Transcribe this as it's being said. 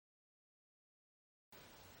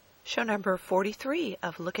Show number 43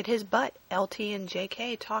 of Look at His Butt, LT and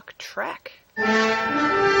JK Talk Trek.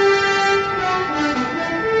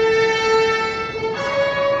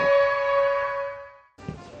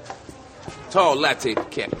 Tall latte for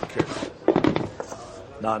Captain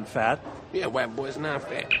Kirk. Non-fat? Yeah, white boy's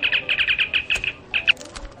non-fat.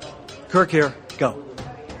 Kirk here. Go.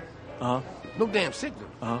 Uh-huh. No damn signal.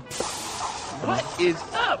 Uh-huh. What is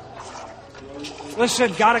up?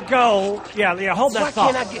 Listen, gotta go. Yeah, hold that Why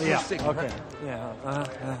thought. can't I get no signal? Okay. Huh?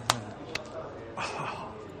 Yeah.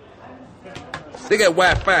 They got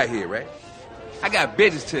Wi-Fi here, right? I got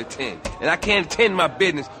business to attend, and I can't attend my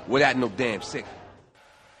business without no damn signal.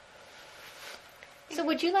 So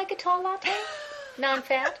would you like a tall latte?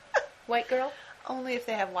 Non-fat? White girl? Only if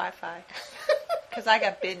they have Wi-Fi. Because I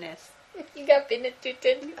got business. You got business to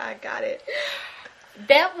attend? I got it.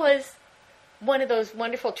 That was one of those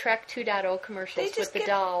wonderful Trek 2.0 commercials with the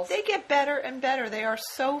dolls. They get better and better. They are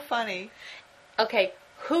so funny. Okay,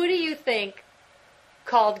 who do you think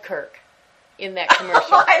called Kirk in that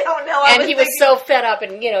commercial? I don't know. And he was so fed up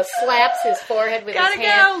and, slaps his forehead with his hand.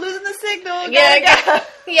 Gotta go, losing the signal. Gotta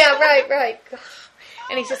go. Yeah, right.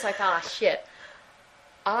 And he's just like, shit.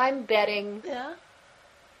 I'm betting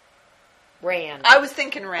Rand. I was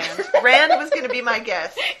thinking Rand. Rand was going to be my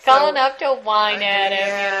guess. Calling up to whine at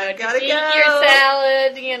him. Gotta eat go. your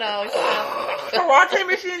salad, The latte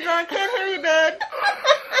machine's on. Can't hear you, bud.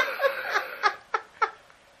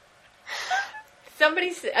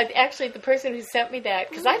 Somebody, actually, the person who sent me that,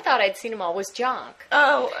 because I thought I'd seen them all, was Jonk.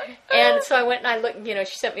 Oh. And so I went and I looked,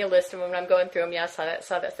 she sent me a list of them, and I'm going through them. Yeah, I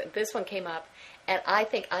saw that. This one came up, and I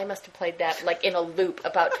think I must have played that, in a loop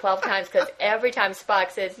about 12 times, because every time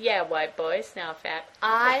Spock says, yeah, white boys, now fat,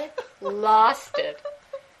 I lost it.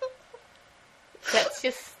 That's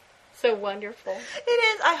just so wonderful. It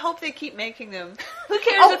is. I hope they keep making them. Who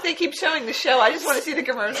cares if they keep showing the show? I just want to see the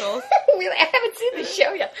commercials. I haven't seen the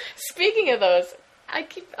show yet. Speaking of those,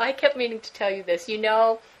 I kept meaning to tell you this. I'm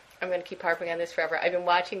going to keep harping on this forever. I've been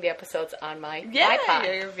watching the episodes on my iPod.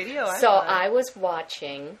 Yeah, your video iPod. So I was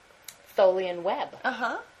watching Tholian Web.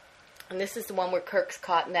 Uh-huh. And this is the one where Kirk's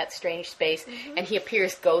caught in that strange space, and he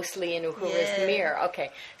appears ghostly in Uhura's mirror.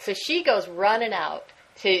 Okay, so she goes running out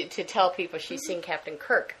to tell people she's seen Captain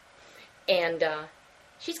Kirk. And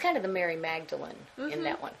she's kind of the Mary Magdalene in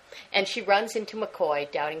that one. And she runs into McCoy,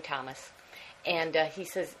 doubting Thomas. And he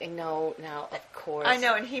says, no, now, of course. I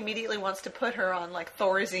know, and he immediately wants to put her on,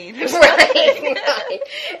 Thorazine or something. Right.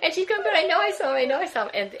 And she's going, but I know I saw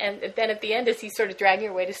him. And then at the end, as he's sort of dragging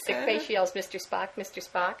her away to sick bay, she yells, Mr.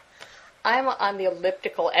 Spock. I'm on the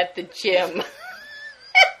elliptical at the gym.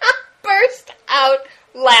 I burst out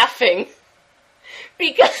laughing.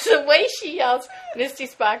 Because the way she yells, Mr.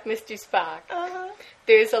 Spock,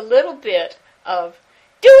 there's a little bit of,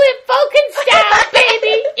 do it Vulcan style,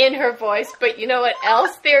 baby, in her voice. But you know what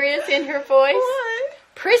else there is in her voice? What?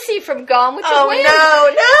 Prissy from Gone with the Wind.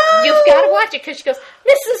 Oh, no! You've got to watch it, because she goes,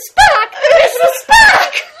 Mrs. Spock!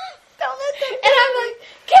 Don't let them And I'm like,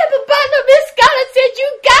 Captain Butler, Miss Scott said you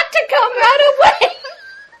got to come right away.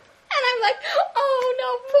 And I'm like, oh, no,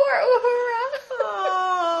 poor Uhura.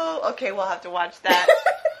 Oh, okay, we'll have to watch that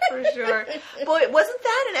for sure. Boy, wasn't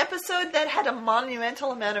that an episode that had a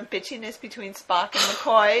monumental amount of bitchiness between Spock and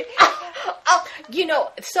McCoy?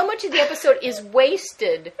 So much of the episode is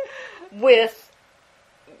wasted with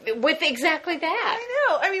exactly that. I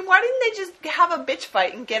know. I mean, why didn't they just have a bitch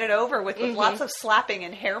fight and get it over with lots of slapping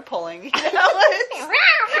and hair pulling?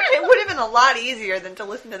 It would have been a lot easier than to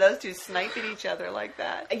listen to those two snipe at each other like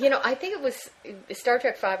that. I think it was Star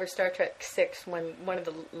Trek V or Star Trek VI when one of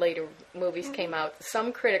the later movies came out.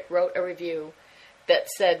 Some critic wrote a review that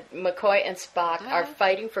said McCoy and Spock are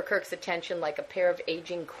fighting for Kirk's attention like a pair of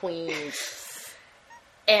aging queens.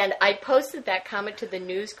 And I posted that comment to the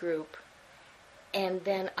news group. And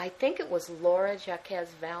then I think it was Laura Jacques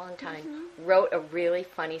Valentine wrote a really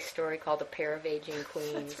funny story called A Pair of Aging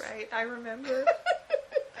Queens. That's right. I remember.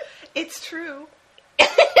 It's true.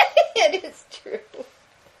 It is true.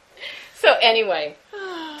 So anyway,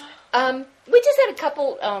 we just had a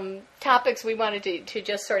couple topics we wanted to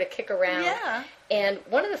just sort of kick around. Yeah. And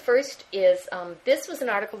one of the first is, this was an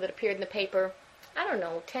article that appeared in the paper,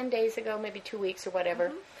 10 days ago, maybe 2 weeks or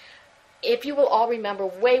whatever. If you will all remember,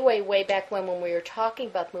 way, way, way back when we were talking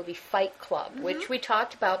about the movie Fight Club, which we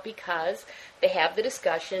talked about because they have the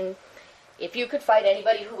discussion, if you could fight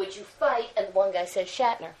anybody, who would you fight? And one guy says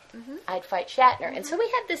Shatner. I'd fight Shatner. And so we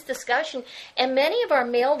had this discussion, and many of our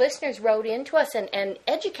male listeners wrote into us and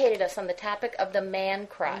educated us on the topic of the man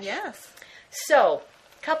crush. Yes. So,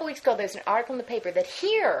 a couple weeks ago, there's an article in the paper that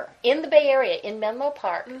here, in the Bay Area, in Menlo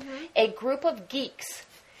Park, a group of geeks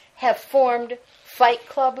have formed Fight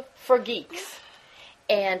Club for Geeks.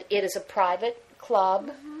 And it is a private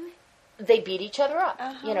club. They beat each other up,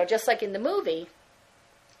 just like in the movie.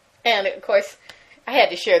 And, of course, I had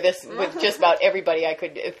to share this with just about everybody I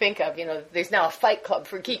could think of. There's now a Fight Club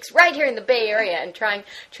for Geeks right here in the Bay Area, and trying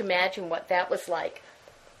to imagine what that was like.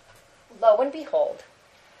 Lo and behold,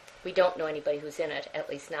 we don't know anybody who's in it, at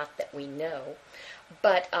least not that we know.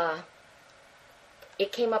 But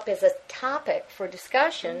it came up as a topic for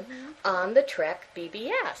discussion on the Trek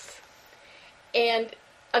BBS. And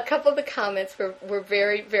a couple of the comments were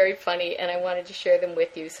very, very funny, and I wanted to share them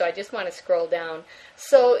with you. So I just want to scroll down.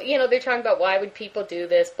 So, they're talking about why would people do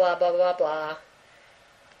this, blah, blah, blah, blah.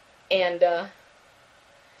 And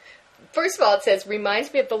first of all, it says,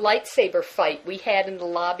 reminds me of the lightsaber fight we had in the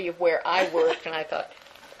lobby of where I worked. And I thought,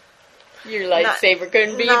 your lightsaber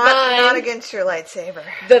couldn't be mine. Not against your lightsaber.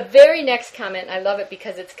 The very next comment, I love it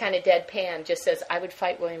because it's kind of deadpan, just says, I would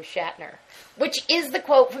fight William Shatner, which is the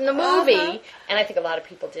quote from the movie, and I think a lot of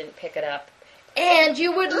people didn't pick it up. And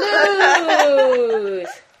you would lose.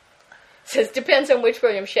 It says, depends on which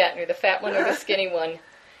William Shatner, the fat one or the skinny one.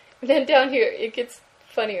 And then down here, it gets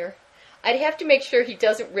funnier. I'd have to make sure he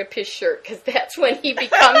doesn't rip his shirt, because that's when he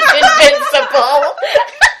becomes invincible.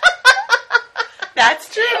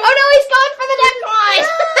 That's true. Oh, no, he's going for the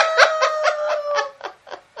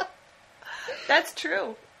neckline. That's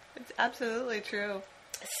true. It's absolutely true.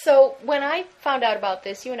 So when I found out about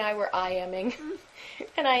this, you and I were IMing,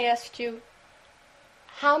 and I asked you,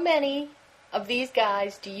 how many of these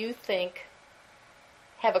guys do you think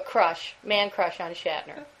have a man crush on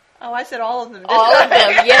Shatner? Oh, I said all of them. All of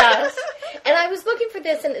them, yes. And I was looking for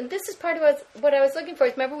this, and this is part of what I was looking for.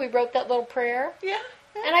 Remember we wrote that little prayer? Yeah.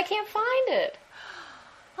 And I can't find it.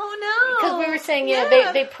 Oh, no. Because we were saying,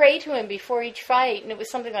 they pray to him before each fight, and it was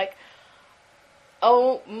something like,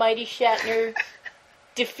 oh, mighty Shatner,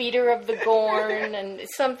 defeater of the Gorn, and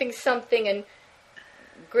something, and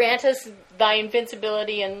grant us thy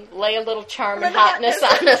invincibility and lay a little charm and hotness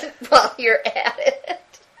on us while you're at it.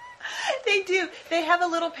 They do. They have a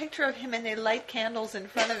little picture of him, and they light candles in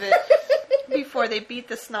front of it before they beat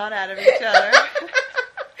the snot out of each other.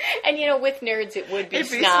 And, with nerds, it would be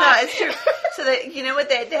It'd be snot. It's true. So, you know what?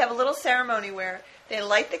 They have a little ceremony where they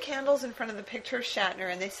light the candles in front of the picture of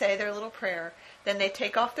Shatner, and they say their little prayer. Then they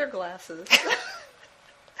take off their glasses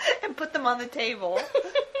and put them on the table.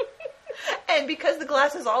 And because the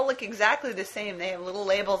glasses all look exactly the same, they have little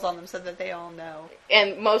labels on them so that they all know.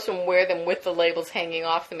 And most of them wear them with the labels hanging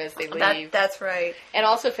off them as they leave. That's right. And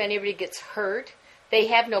also, if anybody gets hurt, they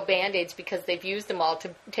have no Band-Aids because they've used them all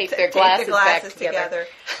to tape their glasses back together.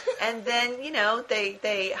 And then,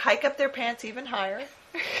 they hike up their pants even higher,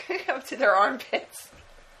 up to their armpits.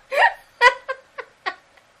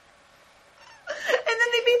 And then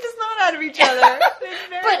they beat the snot out of each other.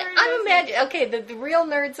 But I'm imagining, okay, the real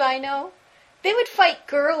nerds I know, they would fight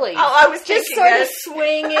girly. Oh, I was just thinking sort that. of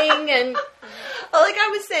swinging and... Well, like I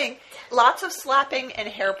was saying, lots of slapping and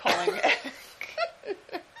hair pulling.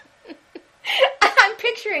 I'm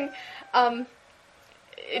picturing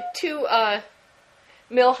two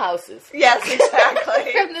Millhouses. Yes,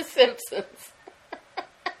 exactly. From The Simpsons.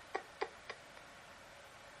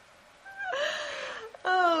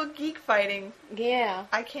 Oh, geek fighting. Yeah.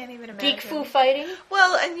 I can't even imagine. Geek foo fighting?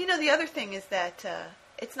 Well, and the other thing is that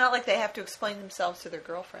it's not like they have to explain themselves to their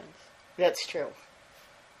girlfriends. That's true.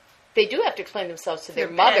 They do have to explain themselves to their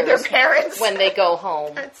mothers. Their parents. When they go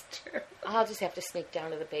home. That's true. I'll just have to sneak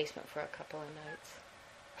down to the basement for a couple of nights.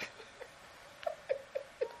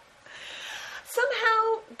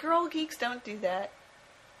 Somehow, girl geeks don't do that.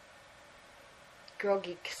 Girl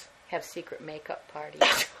geeks have secret makeup parties.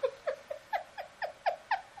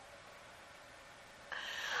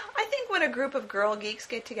 I think when a group of girl geeks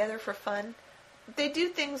get together for fun, they do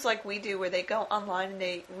things like we do where they go online and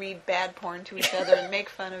they read bad porn to each other and make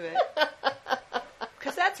fun of it.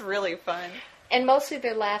 Because that's really fun. And mostly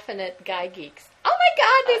they're laughing at guy geeks. Oh my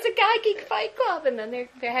God, there's a guy geek fight club. And then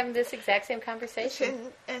they're having this exact same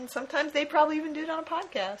conversation. And sometimes they probably even do it on a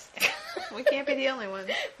podcast. We can't be the only ones.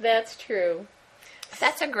 That's true.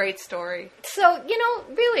 That's a great story. So,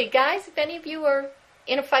 really, guys, if any of you are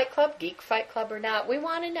in a fight club, geek fight club or not, we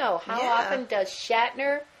want to know, how often does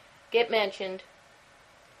Shatner get mentioned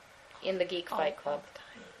in the geek fight club?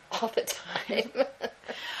 All the time.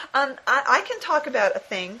 I can talk about a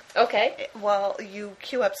thing. Okay. While you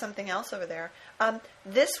queue up something else over there.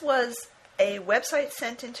 This was a website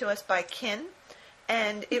sent in to us by Kin,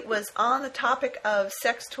 and it was on the topic of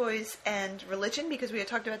sex toys and religion, because we had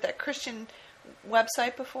talked about that Christian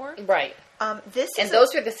website before. Right.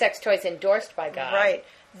 Those are the sex toys endorsed by God. Right.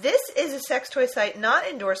 This is a sex toy site not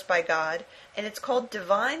endorsed by God, and it's called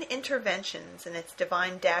Divine Interventions, and it's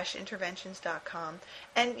divine-interventions.com.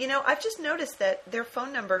 And, I've just noticed that their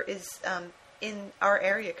phone number is in our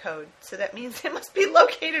area code, so that means it must be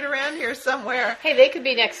located around here somewhere. Hey, they could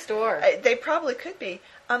be next door. They probably could be.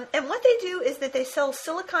 And what they do is that they sell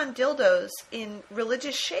silicone dildos in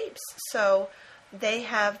religious shapes. So they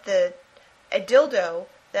have a dildo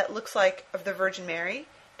that looks like of the Virgin Mary.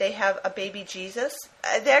 They have a baby Jesus.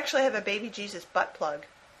 They actually have a baby Jesus butt plug.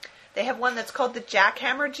 They have one that's called the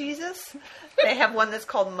Jackhammer Jesus. They have one that's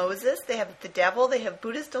called Moses. They have the Devil. They have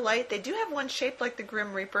Buddha's Delight. They do have one shaped like the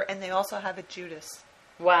Grim Reaper, and they also have a Judas.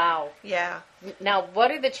 Wow. Yeah. Now, what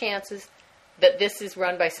are the chances that this is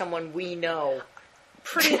run by someone we know?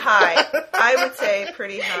 Pretty high. I would say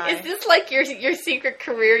pretty high. Is this like your secret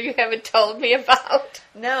career you haven't told me about?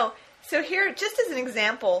 No. So here, just as an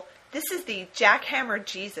example, this is the Jackhammer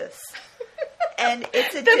Jesus. And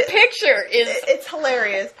it's the picture is... It's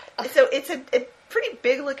hilarious. So it's a pretty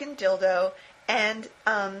big-looking dildo, and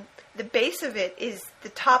the base of it is the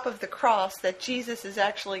top of the cross that Jesus is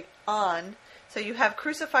actually on. So you have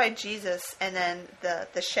crucified Jesus, and then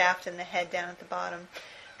the shaft and the head down at the bottom.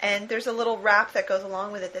 And there's a little wrap that goes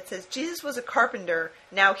along with it that says, Jesus was a carpenter,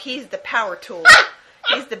 now he's the power tool.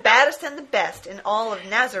 He's the baddest and the best in all of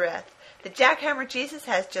Nazareth. The Jackhammer Jesus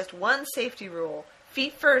has just one safety rule.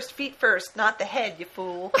 Feet first, not the head, you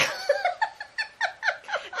fool.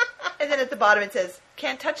 And then at the bottom it says,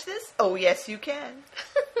 can't touch this? Oh, yes, you can.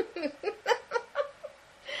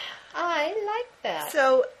 I like that.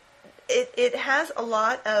 So it has a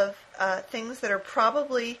lot of things that are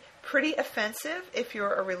probably pretty offensive if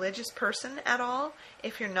you're a religious person at all.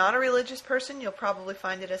 If you're not a religious person, you'll probably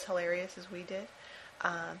find it as hilarious as we did.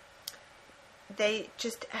 They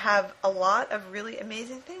just have a lot of really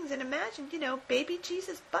amazing things. And imagine, baby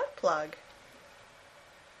Jesus butt plug.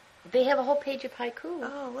 They have a whole page of haiku.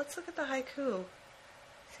 Oh, let's look at the haiku.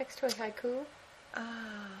 Sex toy haiku.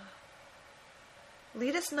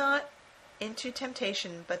 Lead us not into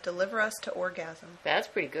temptation, but deliver us to orgasm. That's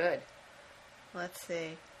pretty good. Let's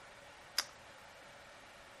see.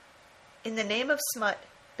 In the name of smut,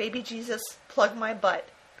 baby Jesus, plug my butt.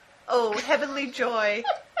 Oh, heavenly joy.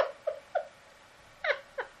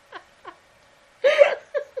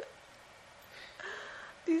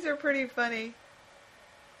 These are pretty funny.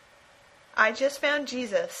 I just found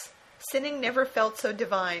Jesus. Sinning never felt so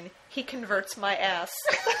divine. He converts my ass.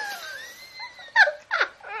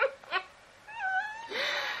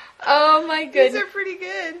 Oh my goodness. These are pretty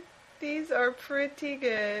good. These are pretty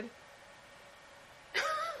good.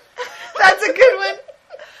 That's a good one.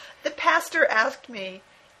 The pastor asked me,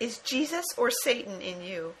 is Jesus or Satan in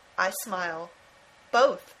you? I smile.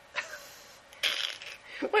 Both.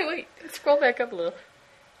 Wait. Scroll back up a little.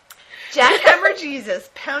 Jackhammer Jesus,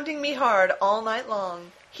 pounding me hard all night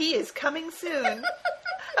long. He is coming soon.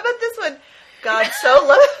 How about this one? God so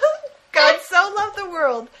loved the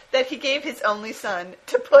world that he gave his only son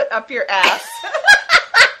to put up your ass.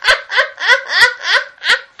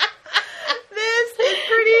 This is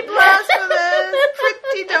pretty blasphemous.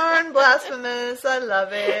 Pretty darn blasphemous. I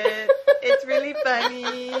love it. It's really funny.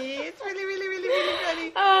 It's really, really, really, really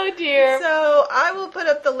funny. Oh, dear. So I will put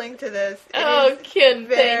up the link to this. Kim, thank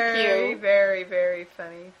very, you. very, very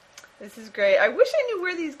funny. This is great. I wish I knew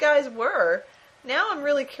where these guys were. Now I'm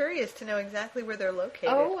really curious to know exactly where they're located.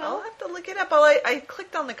 Oh, well. I'll have to look it up. I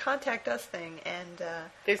clicked on the contact us thing, and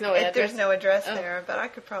there's no address? There's no address there, but I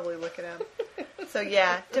could probably look it up. So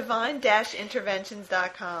yeah,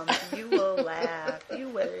 divine-interventions.com. You will laugh. You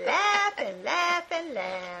will laugh and laugh and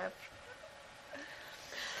laugh.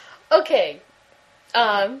 Okay.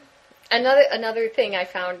 Another thing I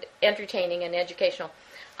found entertaining and educational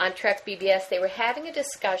on Trek BBS, they were having a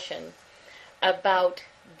discussion about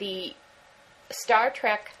the Star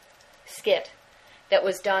Trek skit that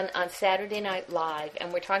was done on Saturday Night Live,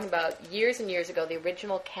 and we're talking about years and years ago, the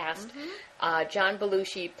original cast. Mm-hmm. John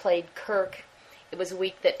Belushi played Kirk. It was a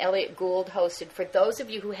week that Elliot Gould hosted. For those of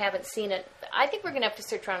you who haven't seen it, I think we're going to have to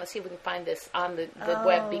search around and see if we can find this on the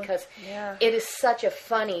web, because it is such a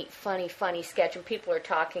funny sketch, and people are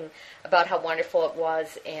talking about how wonderful it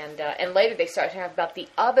was, and later they started talking about the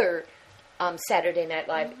other Saturday Night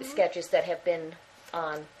Live sketches that have been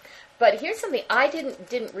on. But here's something, I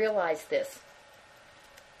didn't realize this,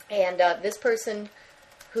 and this person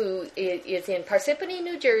who is in Parsippany,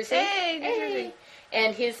 New Jersey. Hey, New Jersey.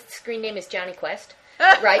 And his screen name is Johnny Quest,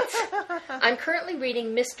 writes, I'm currently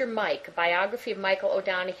reading Mr. Mike, a biography of Michael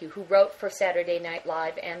O'Donoghue, who wrote for Saturday Night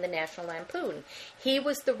Live and the National Lampoon. He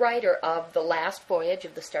was the writer of The Last Voyage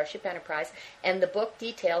of the Starship Enterprise, and the book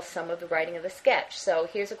details some of the writing of the sketch. So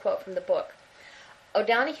here's a quote from the book.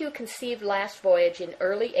 O'Donoghue conceived Last Voyage in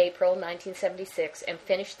early April 1976 and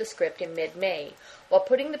finished the script in mid-May. While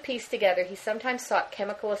putting the piece together, he sometimes sought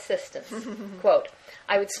chemical assistance. Quote,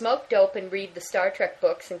 I would smoke dope and read the Star Trek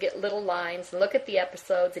books and get little lines and look at the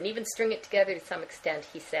episodes and even string it together to some extent,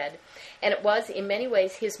 he said. And it was, in many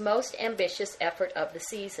ways, his most ambitious effort of the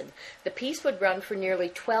season. The piece would run for nearly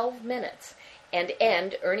 12 minutes and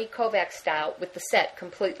end, Ernie Kovacs style, with the set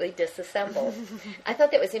completely disassembled. I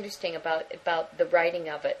thought that was interesting about the writing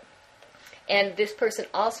of it. And this person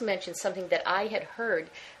also mentioned something that I had heard,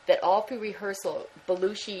 that all through rehearsal,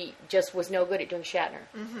 Belushi just was no good at doing Shatner.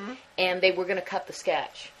 Mm-hmm. And they were going to cut the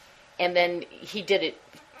sketch. And then he did it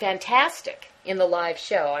fantastic in the live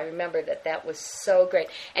show. I remember that was so great.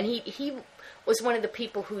 And he was one of the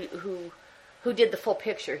people who did the full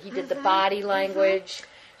picture. He did the body language. Mm-hmm.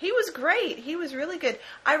 He was great. He was really good.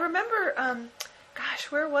 I remember,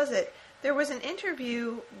 where was it? There was an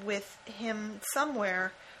interview with him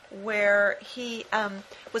somewhere where he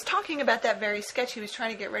was talking about that very sketch. He was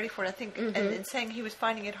trying to get ready for it, I think, and saying he was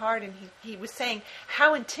finding it hard, and he was saying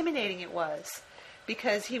how intimidating it was.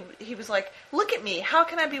 Because he was like, look at me, how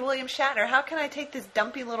can I be William Shatner? How can I take this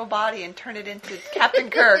dumpy little body and turn it into Captain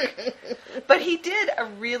Kirk? But he did a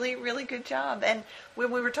really, really good job. And when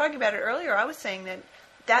we were talking about it earlier, I was saying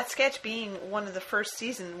that sketch being one of the first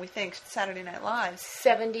season, we think, Saturday Night Live.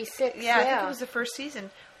 76, yeah. I think it was the first season,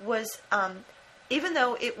 was, even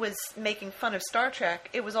though it was making fun of Star Trek,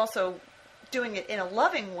 it was also doing it in a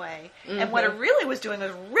loving way. Mm-hmm. And what it really was doing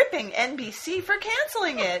was ripping NBC for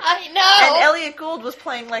canceling it. I know! And Elliot Gould was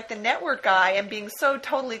playing like the network guy and being so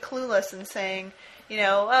totally clueless and saying,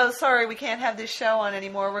 oh, sorry, we can't have this show on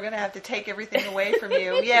anymore. We're going to have to take everything away from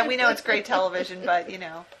you. Yeah, we know it's great television, but,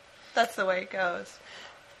 that's the way it goes.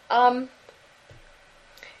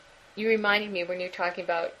 You reminded me when you were talking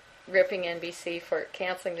about ripping NBC for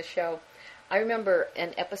canceling the show. I remember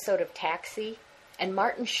an episode of Taxi, and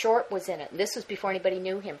Martin Short was in it. This was before anybody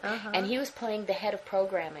knew him. Uh-huh. And he was playing the head of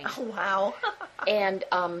programming. Oh, wow. And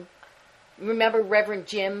remember Reverend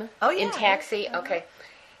Jim in Taxi? Uh-huh. Okay.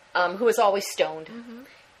 Who was always stoned. Mm-hmm.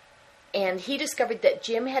 And he discovered that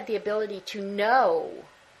Jim had the ability to know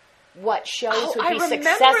what shows would be successful.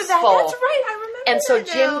 That. That's right. I remember. And so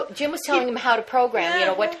Jim was telling him how to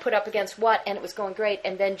program, what to put up against what, and it was going great.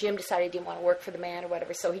 And then Jim decided he didn't want to work for the man or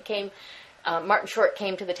whatever. So he came, Martin Short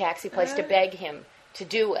came to the Taxi place to beg him to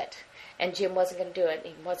do it. And Jim wasn't going to do it.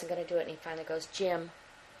 And he wasn't going to do it. And he finally goes, Jim,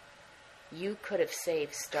 you could have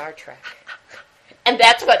saved Star Trek. And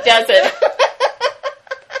that's what does it.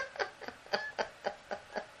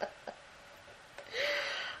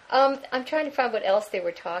 I'm trying to find what else they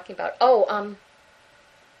were talking about.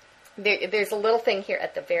 There's a little thing here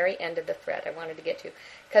at the very end of the thread I wanted to get to,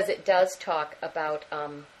 because it does talk about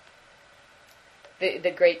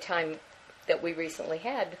the great time that we recently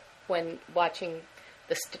had when watching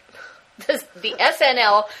the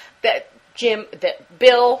SNL that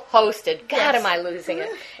Bill hosted. God, am I losing it?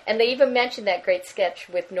 And they even mentioned that great sketch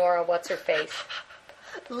with Nora What's-Her-Face.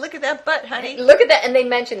 Look at that butt, honey. Look at that, and they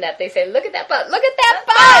mentioned that. They say, look at that butt. Look at that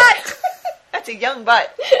butt! That's a young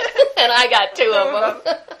butt. And I got two of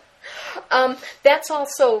them. That's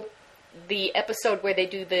also the episode where they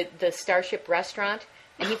do the Starship Restaurant,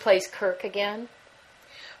 and he plays Kirk again.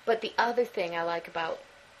 But the other thing I like about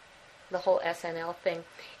the whole SNL thing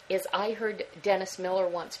is I heard Dennis Miller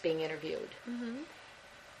once being interviewed. Mm-hmm.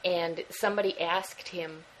 And somebody asked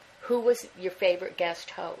him, who was your favorite guest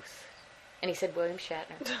host? And he said, William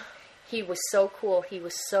Shatner. He was so cool. He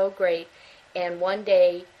was so great. And one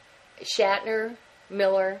day, Shatner,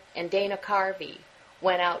 Miller, and Dana Carvey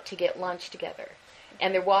went out to get lunch together.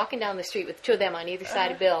 And they're walking down the street with two of them on either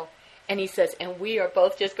side of Bill. And he says, and we are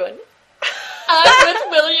both just going, I'm with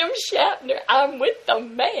William Shatner. I'm with the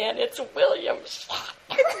man. It's William Shatner.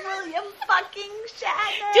 It's William fucking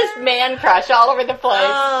Shatner. Just man crush all over the place.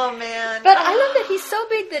 Oh, man. But I love that he's so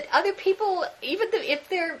big that other people, even if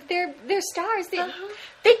they're stars, they turn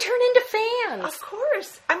into fans. Of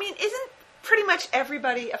course. I mean, isn't pretty much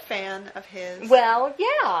everybody a fan of his? Well,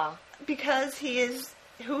 yeah. Because he is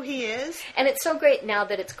who he is. And it's so great now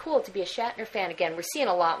that it's cool to be a Shatner fan again. We're seeing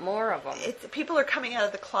a lot more of them. People are coming out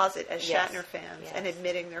of the closet as Shatner fans and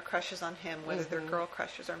admitting their crushes on him, whether they're girl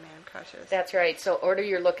crushes or man crushes. That's right. So order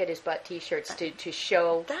your Look at His Butt t-shirts to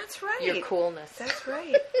show your coolness. That's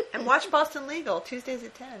right. And watch Boston Legal, Tuesdays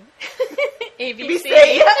at 10.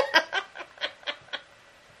 ABC.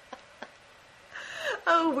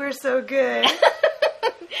 Oh, we're so good.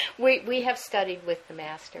 We have studied with the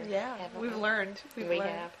master. Yeah, we've learned. We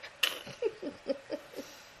have.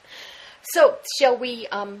 So, shall we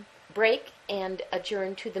break and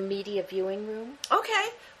adjourn to the media viewing room? Okay,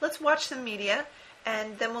 let's watch some media.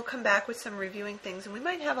 And then we'll come back with some reviewing things, and we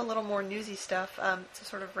might have a little more newsy stuff to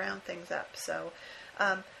sort of round things up. So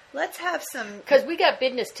let's have some... Because we got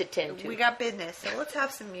business to tend to. We got business, so let's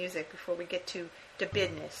have some music before we get to the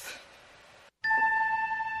business.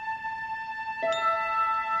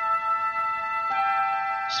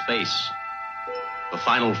 Space, the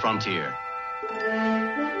final frontier.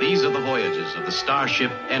 These are the voyages of the Starship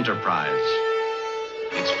Enterprise.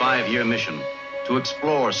 Its 5-year mission, to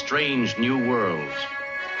explore strange new worlds,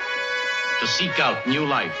 to seek out new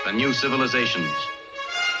life and new civilizations,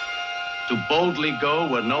 to boldly go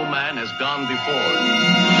where no man has gone before.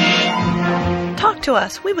 Talk to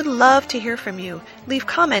us. We would love to hear from you. Leave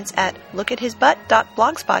comments at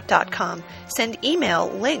lookathisbutt.blogspot.com. Send email,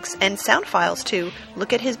 links, and sound files to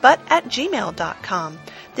lookathisbutt@gmail.com.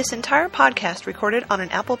 This entire podcast recorded on an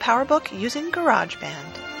Apple PowerBook using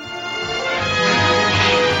GarageBand.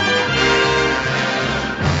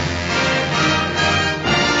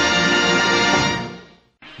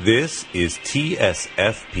 This is TSFPN.com,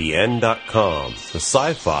 the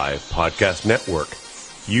Sci-Fi Podcast Network.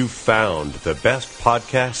 You've found the best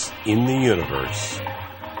podcasts in the universe.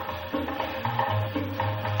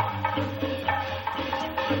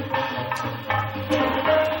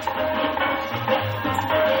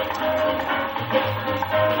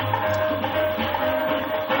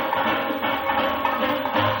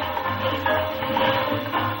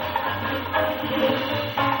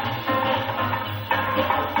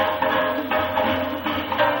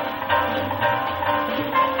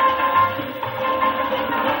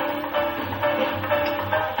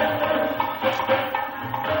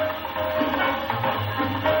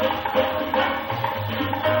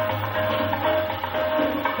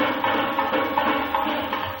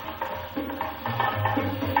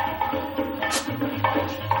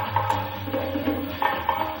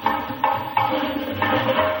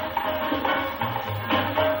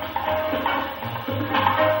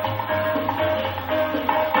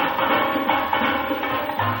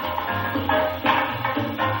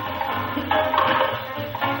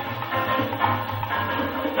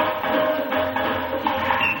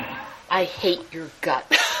 I hate your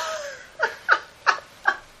guts.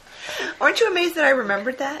 Aren't you amazed that I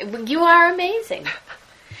remembered that? You are amazing.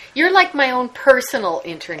 You're like my own personal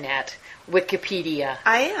internet, Wikipedia.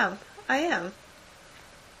 I am.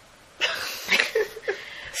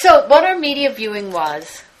 So, what our media viewing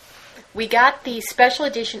was, we got the special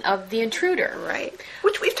edition of The Intruder. Right.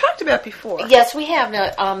 Which we've talked about before. Yes, we have.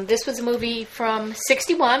 Now, this was a movie from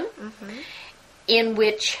 1961, in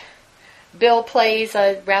which Bill plays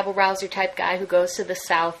a rabble-rouser type guy who goes to the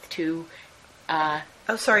South to...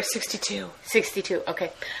 62. 62,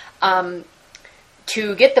 okay.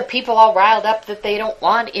 To get the people all riled up that they don't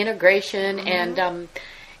want integration, and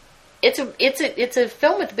it's a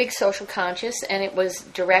film with a big social conscience, and it was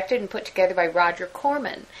directed and put together by Roger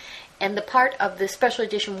Corman. And the part of the special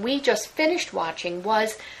edition we just finished watching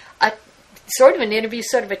was a sort of an interview,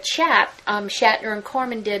 sort of a chat Shatner and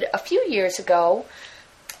Corman did a few years ago.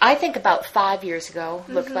 I think about 5 years ago,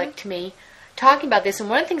 looked like to me, talking about this. And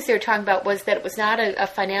one of the things they were talking about was that it was not a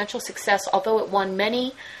financial success, although it won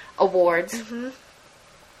many awards.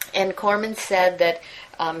 And Corman said that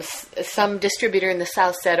some distributor in the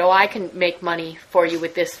South said, "Oh, I can make money for you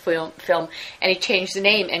with this film," and he changed the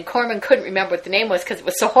name. And Corman couldn't remember what the name was because it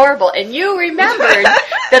was so horrible. And you remembered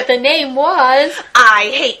that the name was I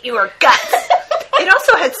Hate Your Guts. It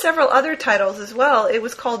also had several other titles as well. It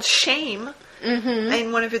was called Shame.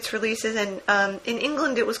 In one of its releases, and in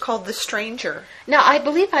England it was called The Stranger. Now, I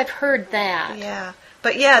believe I've heard that. Yeah.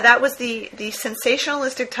 But yeah, that was the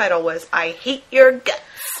sensationalistic title was I Hate Your Guts.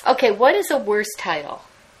 Okay, what is a worse title?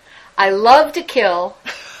 I Love to Kill,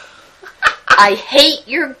 I Hate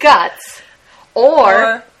Your Guts,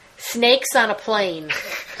 or Snakes on a Plane,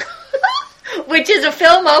 which is a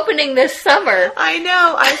film opening this summer. I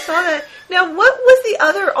know, I saw that. Now, what was the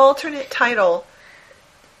other alternate title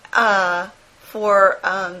for,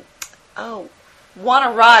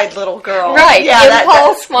 Wanna Ride, Little Girl. Right, yeah,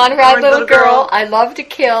 Impulse, Wanna Ride, Little Girl, I Love to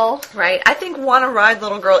Kill. Right, I think Wanna Ride,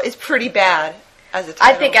 Little Girl is pretty bad as a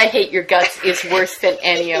title. I think I Hate Your Guts is worse than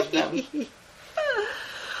any of them.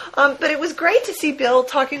 But it was great to see Bill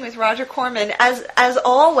talking with Roger Corman. As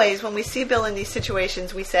always, when we see Bill in these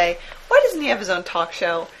situations, we say, why doesn't he have his own talk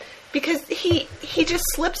show? Because he just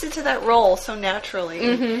slips into that role so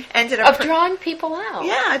naturally. Ended up of drawing people out.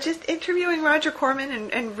 Yeah, just interviewing Roger Corman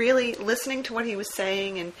and really listening to what he was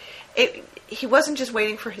saying. And he wasn't just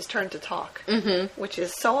waiting for his turn to talk, which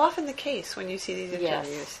is so often the case when you see these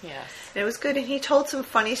interviews. Yes. And it was good. And he told some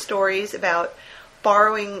funny stories about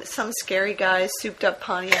borrowing some scary guy's souped-up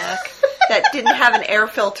Pontiac that didn't have an air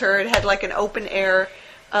filter. It had like an open air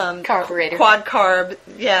Carburetor. quad carb.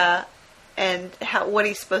 Yeah. And what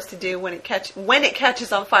he's supposed to do when it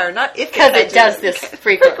catches on fire, not if because it does this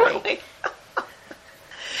frequently.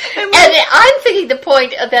 And I'm thinking the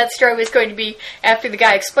point of that story was going to be after the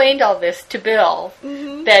guy explained all this to Bill,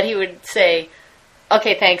 that he would say,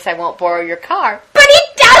 "Okay, thanks, I won't borrow your car." But he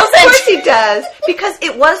doesn't. Of course he does, because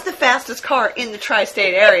it was the fastest car in the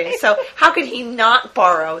tri-state area. So how could he not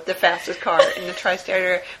borrow the fastest car in the tri-state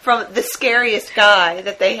area from the scariest guy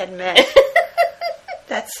that they had met?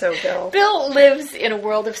 That's so Bill. Bill lives in a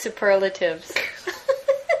world of superlatives.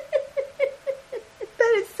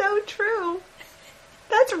 That is so true.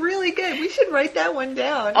 That's really good. We should write that one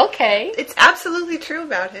down. Okay. It's absolutely true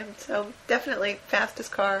about him. So definitely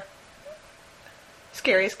fastest car.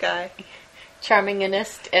 Scariest guy.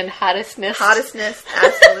 Charmingest and hottestness. Hottestness,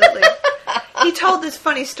 absolutely. He told this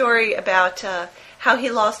funny story about how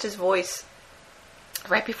he lost his voice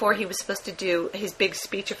right before he was supposed to do his big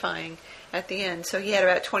speechifying at the end. So he had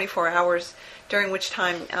about 24 hours during which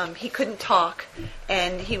time he couldn't talk,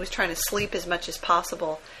 and he was trying to sleep as much as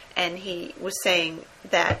possible. And he was saying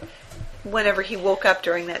that whenever he woke up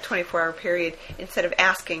during that 24-hour period, instead of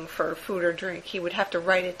asking for food or drink, he would have to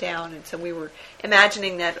write it down. And so we were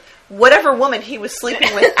imagining that whatever woman he was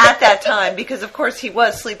sleeping with at that time, because of course he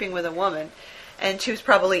was sleeping with a woman, and she was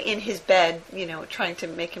probably in his bed, you know, trying to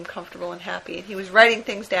make him comfortable and happy. And he was writing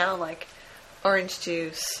things down like orange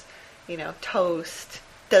juice, you know, toast,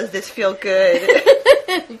 does this feel good?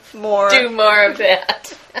 More. Do more of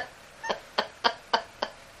that.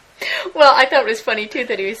 Well, I thought it was funny, too,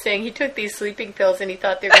 that he was saying he took these sleeping pills and he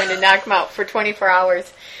thought they were going to knock him out for 24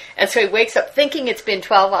 hours. And so he wakes up thinking it's been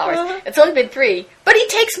 12 hours. It's only been 3. But he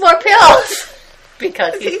takes more pills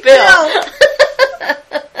because he's Bill.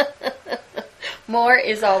 More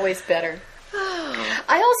is always better.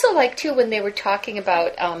 I also like, too, when they were talking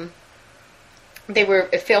about, they were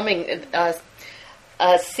filming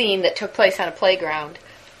a scene that took place on a playground.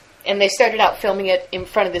 And they started out filming it in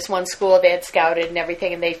front of this one school they had scouted and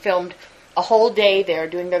everything, and they filmed a whole day there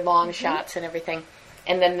doing their long shots and everything.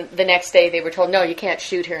 And then the next day they were told, no, you can't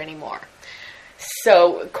shoot here anymore.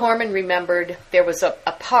 So Corman remembered there was a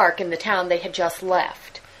park in the town they had just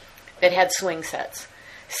left that had swing sets.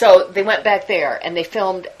 So they went back there, and they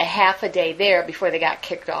filmed a half a day there before they got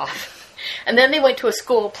kicked off. And then they went to a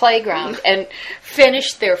school playground and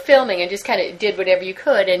finished their filming and just kind of did whatever you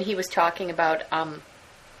could. And he was talking about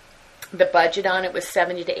the budget on it was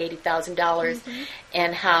 $70,000 to $80,000,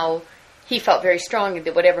 and how he felt very strongly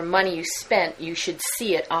that whatever money you spent, you should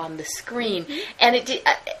see it on the screen. And it did,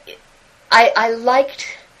 I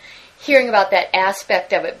liked hearing about that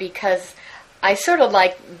aspect of it, because I sort of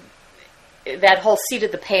like that whole seat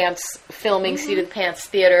of the pants filming, seat of the pants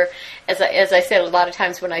theater. As I said, a lot of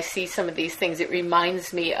times when I see some of these things, it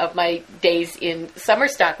reminds me of my days in summer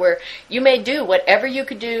stock, where you may do whatever you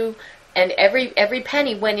could do, and every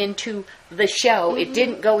penny went into the show. It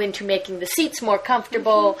didn't go into making the seats more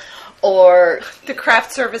comfortable or the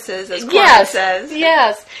craft services, as Corman says.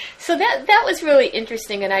 Yes. So that was really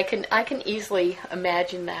interesting, and I can easily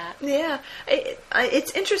imagine that. Yeah,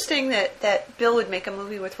 it's interesting that Bill would make a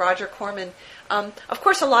movie with Roger Corman. Of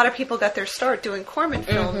course, a lot of people got their start doing Corman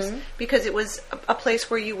films because it was a place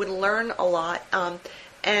where you would learn a lot.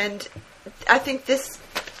 And I think this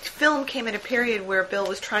film came in a period where Bill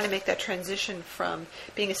was trying to make that transition from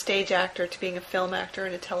being a stage actor to being a film actor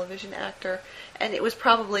and a television actor, and it was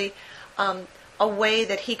probably a way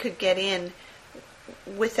that he could get in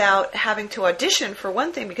without having to audition, for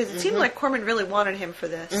one thing, because it seemed like Corman really wanted him for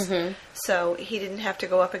this. So he didn't have to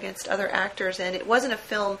go up against other actors, and it wasn't a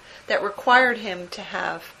film that required him to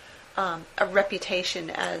have a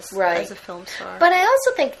reputation as a film star. But I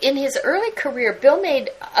also think in his early career, Bill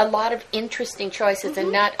made a lot of interesting choices,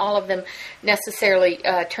 and not all of them necessarily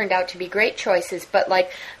turned out to be great choices. But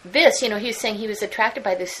like this, you know, he was saying he was attracted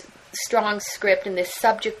by this strong script and this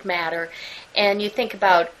subject matter. And you think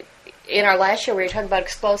about, in our last show, we were talking about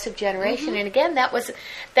Explosive Generation, and again, that was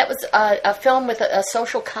a film with a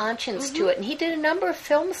social conscience to it, and he did a number of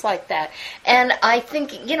films like that. And I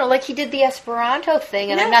think, you know, like he did the Esperanto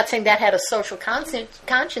thing, and I'm not saying that had a social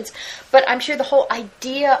conscience, but I'm sure the whole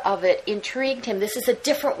idea of it intrigued him. This is a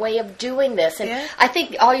different way of doing this, and I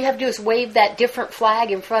think all you have to do is wave that different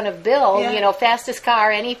flag in front of Bill, you know, fastest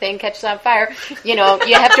car, anything, catches on fire, you know,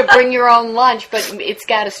 you have to bring your own lunch, but it's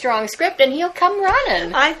got a strong script, and he'll come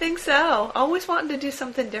running. I think so. Always wanting to do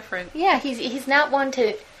something different. Yeah, he's not one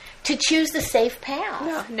to choose the safe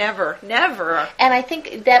path. No, never. And I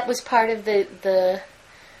think that was part of the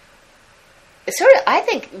sort of, I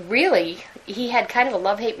think, really, he had kind of a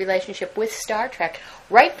love-hate relationship with Star Trek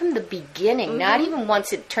right from the beginning. Not even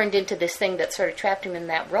once it turned into this thing that sort of trapped him in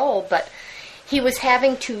that role, but he was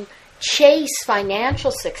having to chase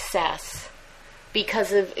financial success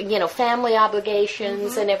because of, family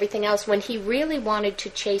obligations and everything else, when he really wanted to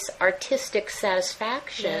chase artistic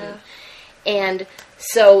satisfaction. Yeah. And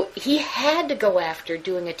so he had to go after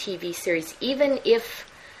doing a TV series, even if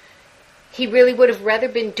he really would have rather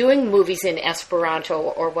been doing movies in Esperanto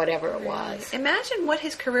or whatever it was. Imagine what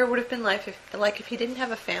his career would have been like if he didn't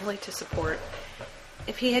have a family to support.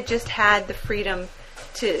 If he had just had the freedom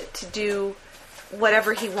to do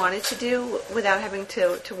whatever he wanted to do without having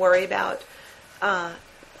to worry about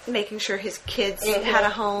making sure his kids had a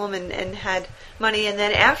home and had money. And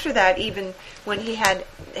then after that, even when he had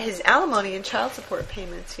his alimony and child support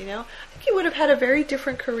payments, I think he would have had a very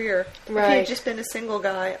different career if he had just been a single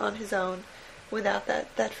guy on his own without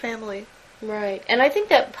that family. Right. And I think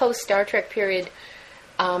that post-Star Trek period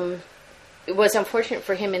was unfortunate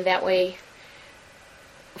for him in that way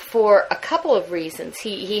for a couple of reasons.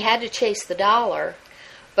 He had to chase the dollar,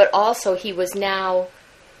 but also he was now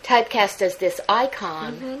typecast as this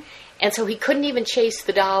icon, and so he couldn't even chase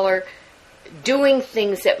the dollar doing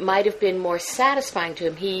things that might have been more satisfying to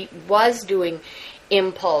him. He was doing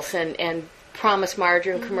Impulse and Promise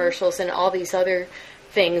Margarine commercials and all these other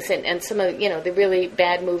things, and some of the really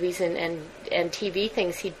bad movies and TV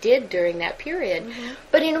things he did during that period.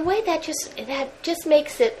 But in a way that just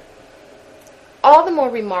makes it all the more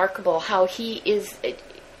remarkable how he is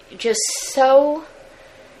just so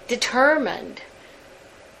determined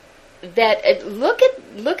that look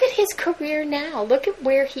at his career now. Look at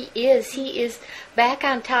where he is. He is back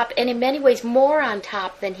on top, and in many ways more on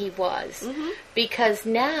top than he was, because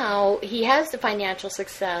now he has the financial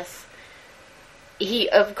success. He,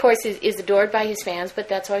 of course, is adored by his fans, but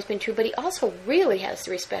that's always been true. But he also really has the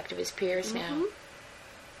respect of his peers now,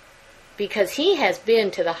 because he has been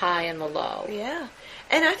to the high and the low. Yeah.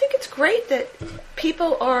 And I think it's great that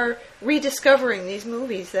people are rediscovering these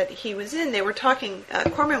movies that he was in. They were talking,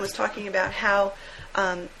 Corman was talking about how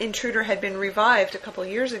Intruder had been revived a couple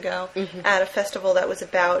years ago at a festival that was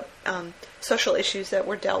about social issues that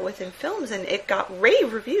were dealt with in films, and it got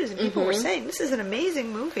rave reviews, and people were saying, this is an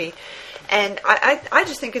amazing movie. And I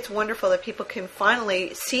just think it's wonderful that people can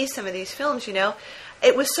finally see some of these films,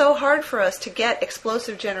 It was so hard for us to get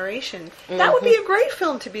Explosive Generation. That would be a great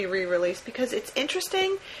film to be re-released because it's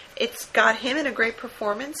interesting. It's got him in a great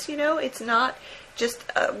performance, It's not just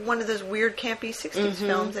one of those weird, campy 60s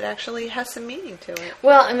films. It actually has some meaning to it.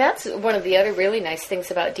 Well, and that's one of the other really nice things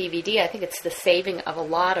about DVD. I think it's the saving of a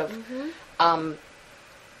lot of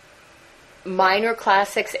minor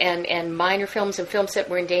classics and minor films and films that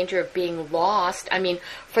were in danger of being lost. I mean,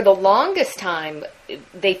 for the longest time,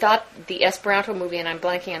 they thought the Esperanto movie, and I'm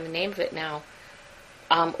blanking on the name of it now,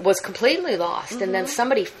 was completely lost. And then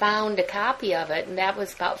somebody found a copy of it, and that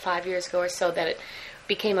was about 5 years ago or so that it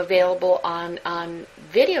became available on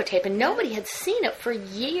videotape, and nobody had seen it for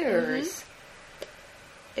years.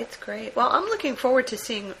 It's great. Well, I'm looking forward to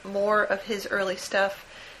seeing more of his early stuff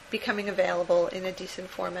becoming available in a decent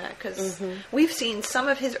format, because we've seen some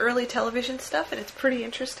of his early television stuff, and it's pretty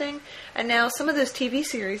interesting. And now some of those TV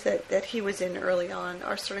series that he was in early on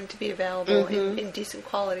are starting to be available in decent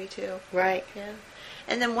quality, too. Right. Yeah.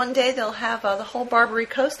 And then one day they'll have the whole Barbary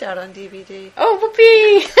Coast out on DVD. Oh,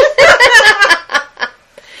 whoopee!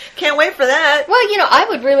 Can't wait for that. Well, I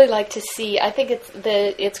would really like to see. I think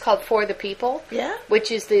it's called For the People. Yeah.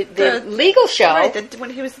 Which is the legal show. Right.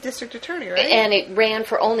 When he was the district attorney, right? And it ran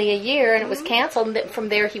for only a year, and it was canceled. And from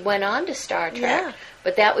there, he went on to Star Trek. Yeah.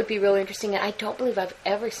 But that would be really interesting. And I don't believe I've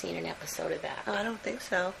ever seen an episode of that. I don't think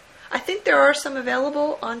so. I think there are some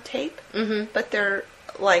available on tape, but they're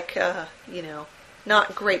like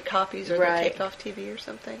not great copies, or they're taped off TV or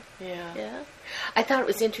something. Yeah. Yeah. I thought it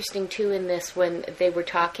was interesting, too, in this when they were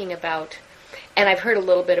talking about, and I've heard a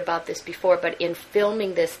little bit about this before, but in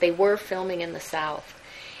filming this, they were filming in the South.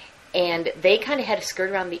 And they kind of had to skirt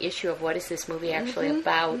around the issue of what is this movie actually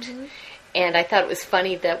about. And I thought it was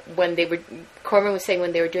funny that when Corman was saying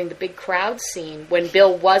when they were doing the big crowd scene, when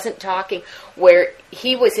Bill wasn't talking, where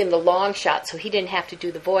he was in the long shot, so he didn't have to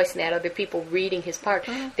do the voice, and they had other people reading his part.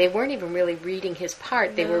 They weren't even really reading his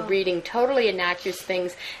part. They were reading totally innocuous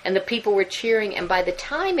things, and the people were cheering. And by the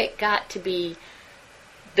time it got to be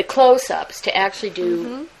the close-ups, to actually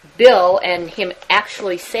do Bill and him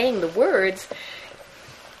actually saying the words,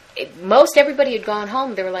 most everybody had gone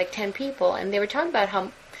home. There were like 10 people, and they were talking about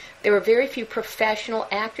how there were very few professional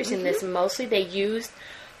actors in this, and mostly they used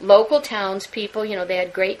local townspeople. They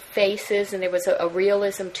had great faces, and there was a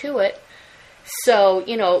realism to it. So,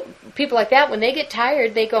 people like that, when they get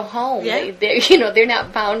tired, they go home. Yeah. They're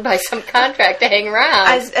not bound by some contract to hang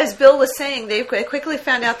around. As Bill was saying, they quickly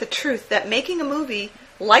found out the truth that making a movie,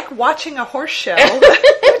 like watching a horse show,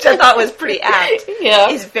 which I thought was pretty apt,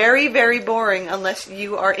 is very, very boring unless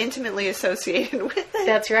you are intimately associated with it.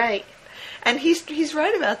 That's right. And he's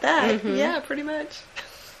right about that. Mm-hmm. Yeah, pretty much.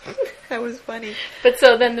 That was funny. But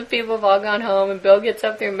so then the people have all gone home, and Bill gets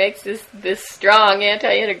up there and makes this strong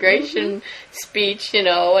anti-integration speech,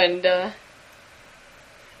 and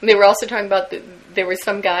they were also talking about there were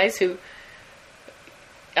some guys who,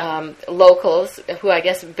 locals, who I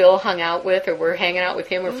guess Bill hung out with or were hanging out with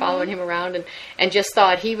him or following him around and just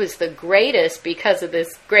thought he was the greatest because of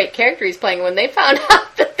this great character he's playing. When they found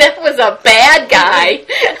out that was a bad guy,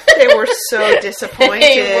 they were so disappointed.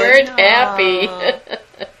 They weren't happy.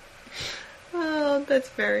 Oh, that's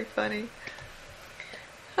very funny.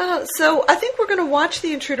 So I think we're going to watch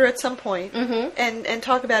The Intruder at some point and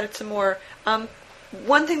talk about it some more.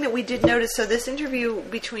 One thing that we did notice, so this interview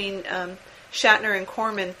between Shatner and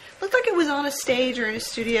Corman looked like it was on a stage or in a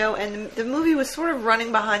studio, and the movie was sort of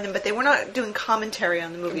running behind them, but they were not doing commentary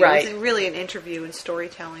on the movie. Right. It was really an interview and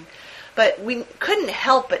storytelling. But we couldn't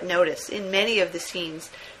help but notice in many of the scenes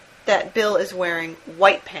that Bill is wearing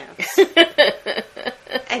white pants.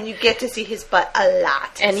 And you get to see his butt a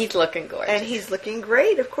lot. And he's looking gorgeous. And he's looking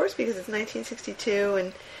great, of course, because it's 1962,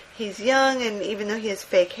 and he's young, and even though he has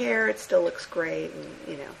fake hair, it still looks great,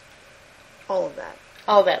 and, all of that.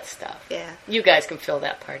 All that stuff. Yeah. You guys can fill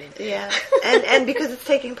that part in. Yeah. and because it's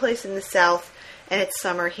taking place in the South, and it's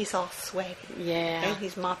summer, he's all sweaty. Yeah. And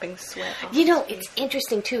he's mopping sweat off. It's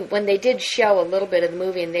interesting, too, when they did show a little bit of the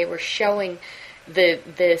movie, and they were showing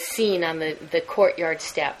the scene on the courtyard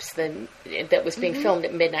steps that was being filmed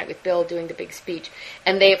at midnight with Bill doing the big speech.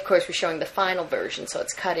 And they, of course, were showing the final version, so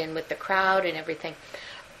it's cut in with the crowd and everything.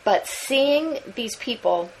 But seeing these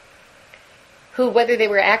people who, whether they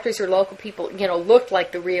were actors or local people, looked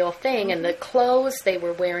like the real thing, and the clothes they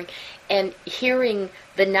were wearing, and hearing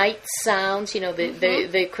the night sounds,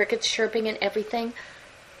 the crickets chirping and everything,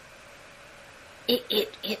 it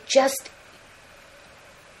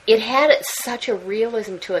had such a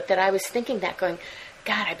realism to it that I was thinking that, going,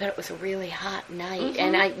 God, I bet it was a really hot night.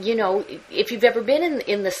 And if you've ever been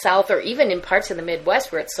in the South or even in parts of the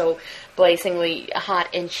Midwest where it's so blazingly hot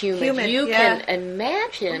and humid you can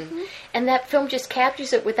imagine. And that film just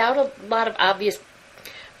captures it without a lot of obvious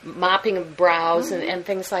mopping of brows and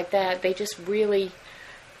things like that. They just really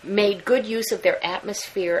made good use of their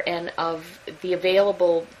atmosphere and of the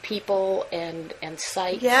available people and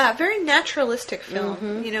sights. Yeah, very naturalistic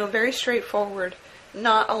film. Very straightforward.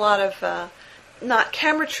 Not a lot of, not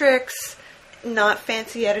camera tricks, not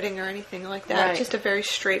fancy editing or anything like that. Right. Just a very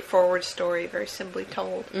straightforward story, very simply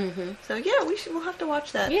told. So yeah, we'll have to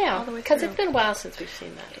watch that. Yeah, all the way because through. it's been a while since we've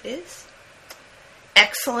seen that. It is.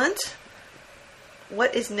 Excellent.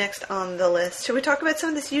 What is next on the list? Should we talk about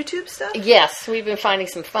some of this YouTube stuff? Yes, we've been finding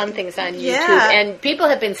some fun things on YouTube, Yeah. and people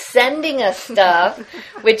have been sending us stuff,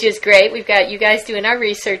 which is great. We've got you guys doing our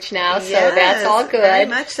research now, so that's all good. Very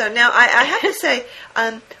much so. Now, I have to say,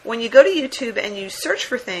 when you go to YouTube and you search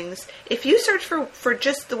for things, if you search for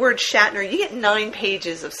just the word Shatner, you get 9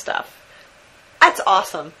 pages of stuff. That's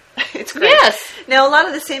awesome. It's great. Yes. Now, a lot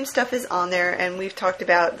of the same stuff is on there, and we've talked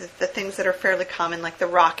about the things that are fairly common, like the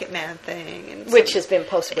Rocket Man thing. And Which has been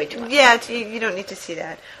posted way too much. Yeah, you don't need to see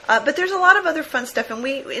that. But there's a lot of other fun stuff, and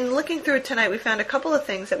in looking through it tonight, we found a couple of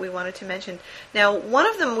things that we wanted to mention. Now, one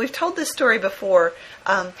of them, we've told this story before.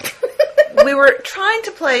 We were trying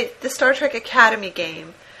to play the Star Trek Academy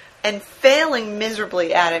game and failing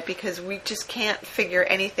miserably at it because we just can't figure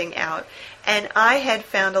anything out. And I had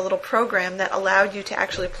found a little program that allowed you to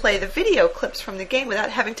actually play the video clips from the game without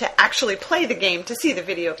having to actually play the game to see the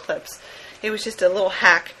video clips. It was just a little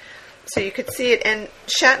hack so you could see it. And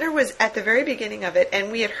Shatner was at the very beginning of it,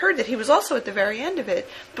 and we had heard that he was also at the very end of it,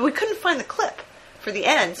 but we couldn't find the clip for the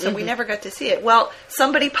end, so we never got to see it. Well,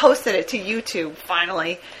 somebody posted it to YouTube,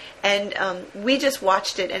 finally, and we just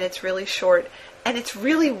watched it, and it's really short, and it's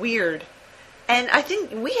really weird. And I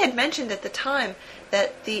think we had mentioned at the time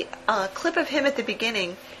that the clip of him at the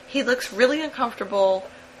beginning, he looks really uncomfortable,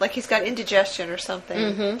 like he's got indigestion or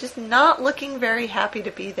something. Just not looking very happy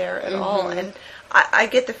to be there at all. And I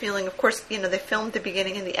get the feeling, of course, they filmed the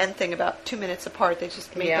beginning and the end thing about 2 minutes apart. They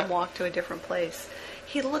just made them walk to a different place.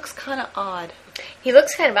 He looks kind of odd. He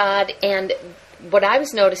looks kind of odd, and what I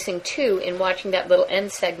was noticing, too, in watching that little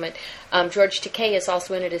end segment, George Takei is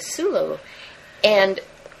also in it as Sulu. And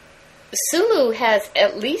Sulu has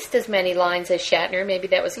at least as many lines as Shatner. Maybe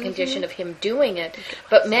that was a condition of him doing it.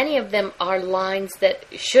 But many of them are lines that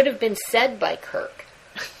should have been said by Kirk.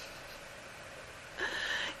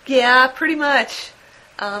 Yeah, pretty much.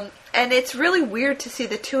 And it's really weird to see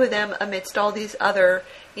the two of them amidst all these other,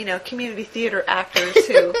 community theater actors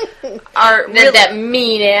who are really, that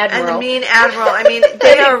mean admiral. And the mean admiral. I mean,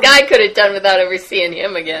 they are. I could have done without ever seeing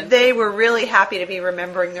him again. They were really happy to be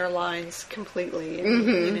remembering their lines completely.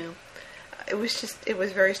 And, it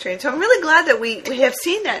was very strange. So I'm really glad that we have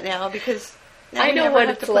seen that now, because now we never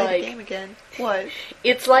have to play the game again. What?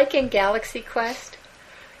 It's like in Galaxy Quest.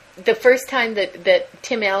 The first time that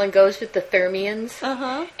Tim Allen goes with the Thermians,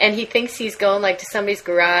 and he thinks he's going to somebody's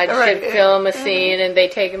garage to film a scene, and they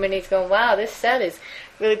take him, and he's going, "Wow, this set is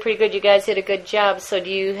really pretty good. You guys did a good job. So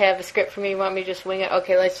do you have a script for me? You want me to just wing it?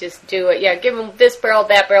 Okay, let's just do it. Yeah, give him this barrel,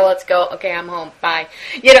 that barrel. Let's go. Okay, I'm home. Bye."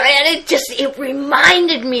 And it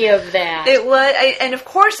reminded me of that. It was, and of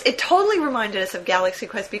course, it totally reminded us of Galaxy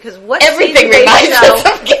Quest, because everything reminds us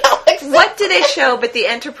of Galaxy. What do they show but the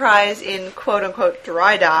Enterprise in quote unquote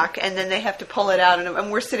dry dock, and then they have to pull it out,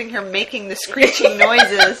 and we're sitting here making the screeching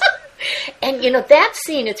noises. And, that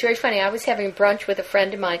scene, it's very funny. I was having brunch with a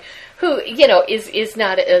friend of mine who, is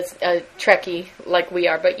not as a Trekkie like we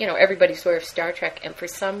are, but, everybody's aware of Star Trek. And for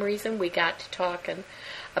some reason, we got to talking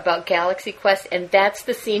about Galaxy Quest, and that's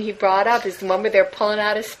the scene he brought up, is the one where they're pulling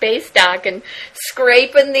out a space dock and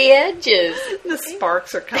scraping the edges. The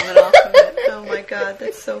sparks are coming off of it. Oh, my God,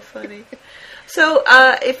 that's so funny. So,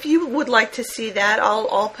 if you would like to see that,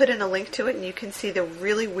 I'll put in a link to it, and you can see the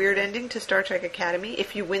really weird ending to Star Trek Academy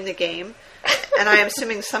if you win the game. And I am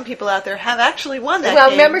assuming some people out there have actually won that game.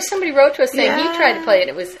 Well, remember somebody wrote to us saying he tried to play it,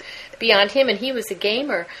 and it was beyond him, and he was a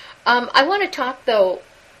gamer. I want to talk, though,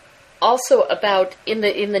 also about, in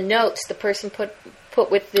the notes, the person put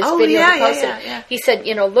with this video he posted. Yeah. He said,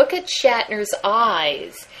 look at Shatner's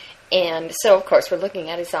eyes. And so, of course, we're looking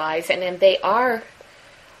at his eyes, and they are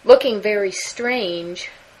looking very strange.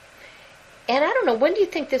 And I don't know, when do you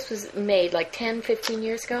think this was made? Like 10, 15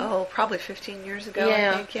 years ago? Oh, probably 15 years ago,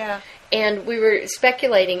 I think, yeah. And we were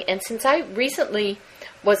speculating, and since I recently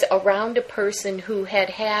was around a person who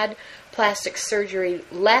had plastic surgery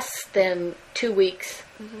less than 2 weeks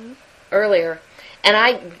earlier, and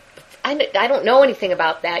I don't know anything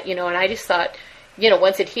about that, and I just thought,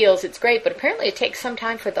 once it heals, it's great. But apparently it takes some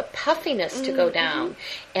time for the puffiness to go down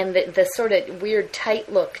and the sort of weird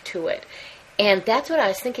tight look to it. And that's what I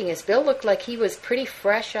was thinking, is Bill looked like he was pretty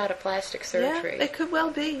fresh out of plastic surgery. Yeah, it could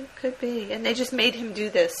well be. Could be. And they just made him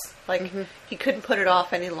do this. Like, he couldn't put it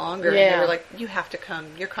off any longer. Yeah. And they were like, you have to come.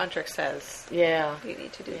 Your contract says you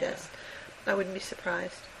need to do this. I wouldn't be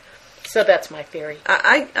surprised. So that's my theory.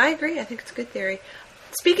 I agree. I think it's a good theory.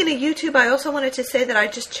 Speaking of YouTube, I also wanted to say that I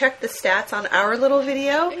just checked the stats on our little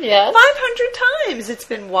video. Yes. 500 times it's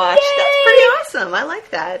been watched. Yay! That's pretty awesome. I like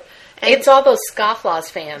that. And it's all those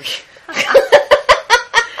Scofflaws fans.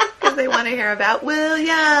 Because they want to hear about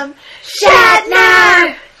William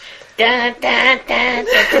Shatner! Dun, dun, dun,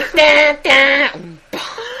 dun, dun, dun,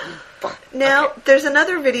 dun. Now, there's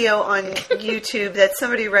another video on YouTube that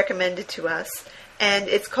somebody recommended to us, and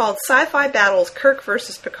it's called Sci-Fi Battles, Kirk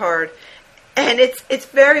versus Picard. And it's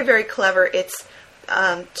very, very clever. It's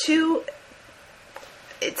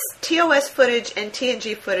it's TOS footage and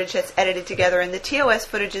TNG footage that's edited together, and the TOS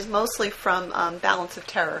footage is mostly from Balance of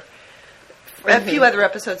Terror. A few other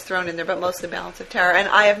episodes thrown in there, but mostly Balance of Terror. And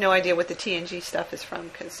I have no idea what the TNG stuff is from,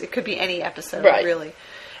 because it could be any episode, really.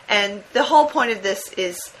 And the whole point of this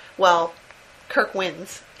is, well, Kirk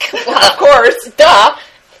wins. Well, of course, duh.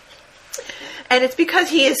 And it's because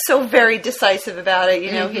he is so very decisive about it.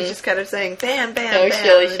 He's just kind of saying, bam, bam, no bam.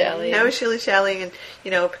 shilly-shallying. No shilly-shallying. And,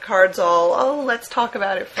 Picard's all, let's talk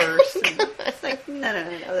about it first. And it's like, no.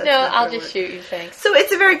 That's no, not I'll gonna just work. shoot you, thanks. So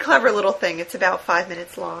it's a very clever little thing. It's about 5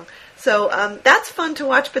 minutes long. So that's fun to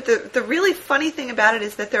watch. But the really funny thing about it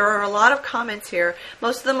is that there are a lot of comments here,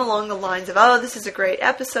 most of them along the lines of, oh, this is a great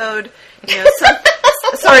episode.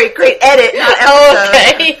 Sorry, great edit, not episode. Oh,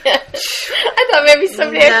 okay. I thought maybe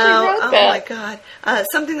somebody actually wrote that. Oh, my God.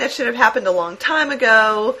 Something that should have happened a long time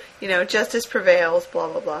ago. Justice prevails,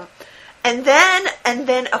 blah, blah, blah. And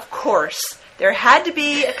then, of course, there had to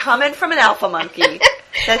be a comment from an alpha monkey.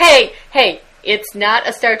 Hey, it's not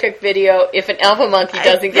a Star Trek video if an alpha monkey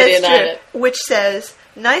doesn't get in on it. Which says,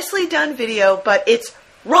 nicely done video, but it's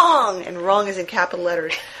wrong. And wrong is in capital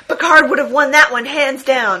letters. Picard would have won that one hands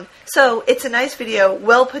down. So it's a nice video,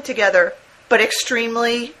 well put together, but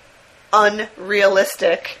extremely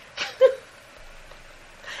unrealistic.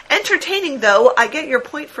 Entertaining, though. I get your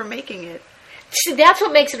point for making it. See, that's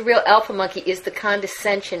what makes it a real alpha monkey, is the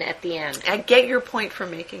condescension at the end. I get your point for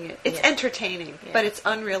making it. It's entertaining, but it's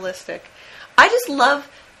unrealistic. I just love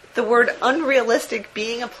the word unrealistic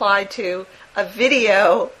being applied to a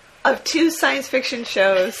video of two science fiction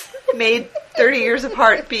shows made 30 years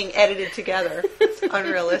apart being edited together. It's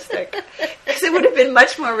unrealistic. Because it would have been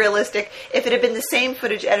much more realistic if it had been the same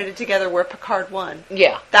footage edited together where Picard won.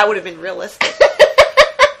 Yeah. That would have been realistic.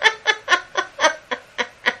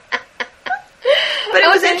 But it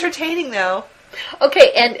was entertaining, though.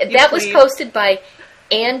 Okay, and that was posted by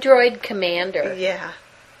Android Commander. Yeah.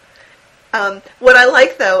 What I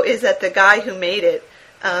like, though, is that the guy who made it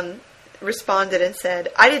responded and said,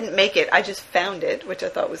 I didn't make it, I just found it, which I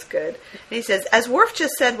thought was good. And he says, as Worf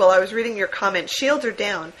just said while I was reading your comment, shields are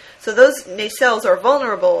down, so those nacelles are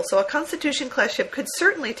vulnerable, so a Constitution-class ship could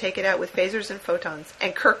certainly take it out with phasers and photons.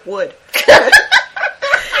 And Kirk would.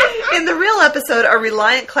 In the real episode, our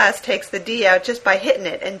Reliant class takes the D out just by hitting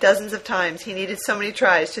it, and dozens of times. He needed so many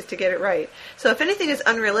tries just to get it right. So if anything is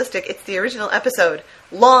unrealistic, it's the original episode.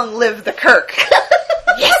 Long live the Kirk.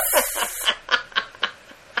 Yes!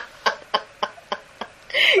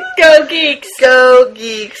 Go Geeks! Go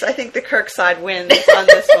Geeks! I think the Kirk side wins on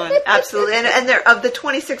this one. Absolutely. And there, of the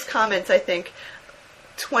 26 comments, I think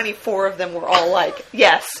 24 of them were all like,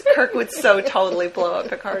 yes, Kirk would so totally blow up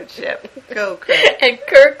Picard's ship. Go, Kirk. And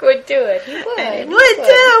Kirk would do it. He would. And he would,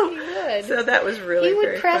 too. He would. So that was really He would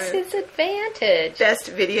very press fun. his advantage. Best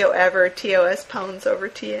video ever, TOS Pones over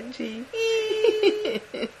TNG.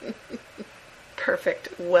 Perfect.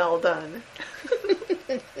 Well done.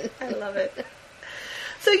 I love it.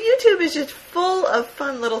 So YouTube is just full of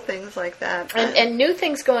fun little things like that. And new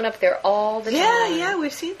things going up there all the time. Yeah,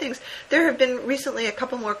 we've seen things. There have been recently a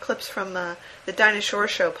couple more clips from the Dinah Shore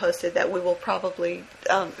show posted that we will probably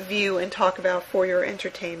view and talk about for your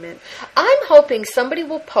entertainment. I'm hoping somebody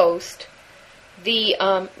will post the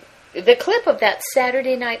clip of that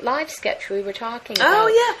Saturday Night Live sketch we were talking about. Oh,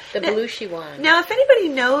 yeah. The Belushi one. Now, if anybody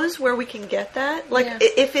knows where we can get that, like Yeah.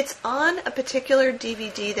 if it's on a particular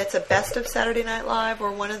DVD that's a best of Saturday Night Live or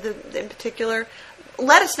one of the in particular,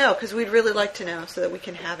 let us know because we'd really like to know so that we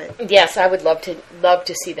can have it. Yes, I would love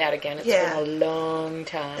to see that again. It's Yeah. been a long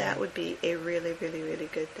time. That would be a really, really, really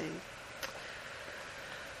good thing.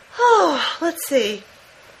 Oh, let's see.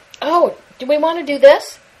 Oh, do we want to do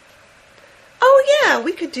this? Oh, yeah,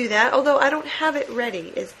 we could do that, although I don't have it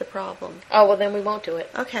ready is the problem. Oh, well, then we won't do it.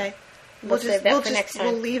 Okay. We'll save that for next time.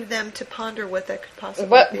 We'll leave them to ponder what that could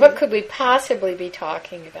possibly be. What could we possibly be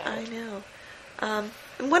talking about? I know.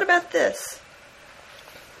 And what about this?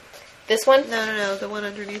 This one? No, the one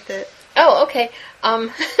underneath it. Oh, okay.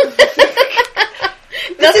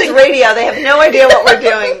 This is radio. They have no idea what we're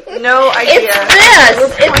doing. No idea.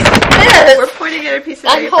 It's this! We're pointing at a piece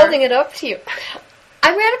of paper. I'm holding it up to you.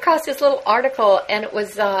 I ran across this little article, and it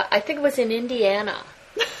was, I think it was in Indiana,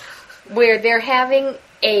 where they're having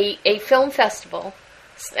a film festival.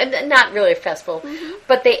 Not really a festival,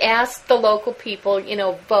 but they asked the local people,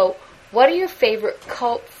 vote, what are your favorite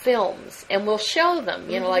cult films? And we'll show them,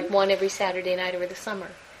 like one every Saturday night over the summer.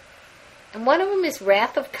 And one of them is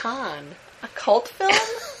Wrath of Khan. A cult film?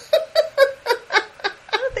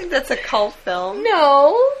 I don't think that's a cult film.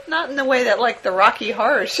 No. Not in the way that, like, the Rocky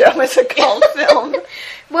Horror Show is a cult film.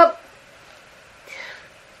 Well,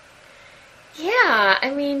 yeah, I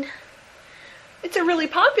mean, it's a really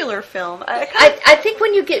popular film. I think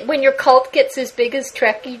when your cult gets as big as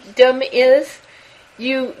Trekkiedom is,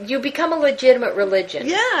 you become a legitimate religion.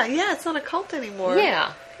 Yeah, it's not a cult anymore.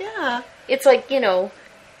 Yeah. It's like,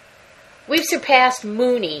 we've surpassed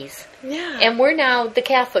Moonies. Yeah. And we're now the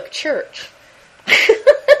Catholic Church.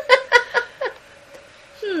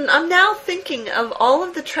 I'm now thinking of all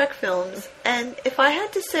of the Trek films, and if I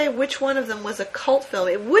had to say which one of them was a cult film,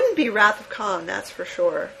 it wouldn't be Wrath of Khan, that's for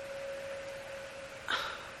sure.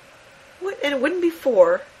 And it wouldn't be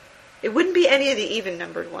 4. It wouldn't be any of the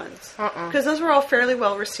even-numbered ones. Because those were all fairly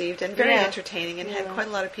well received and very entertaining and had quite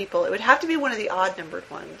a lot of people. It would have to be one of the odd-numbered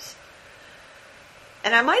ones.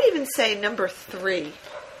 And I might even say number 3.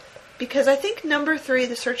 Because I think number 3,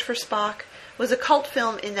 The Search for Spock, was a cult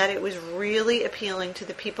film in that it was really appealing to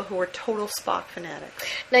the people who were total Spock fanatics.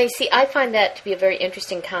 Now, you see, I find that to be a very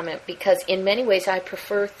interesting comment because in many ways I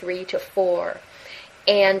prefer 3 to 4.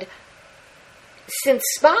 And since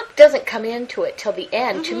Spock doesn't come into it till the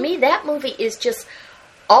end, to me that movie is just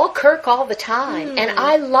all Kirk all the time. And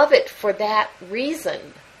I love it for that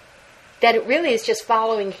reason. That it really is just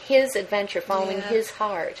following his adventure, following his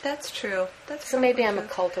heart. That's true. So maybe I'm a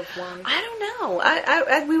cult of one. I don't know.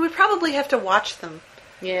 We would probably have to watch them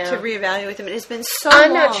to reevaluate them. It has been so long.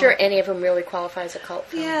 I'm not sure any of them really qualify as a cult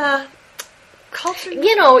film. Yeah. Culture.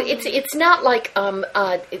 It's not like some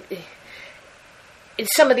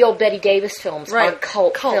of the old Bette Davis films are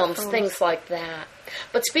cult films, things like that.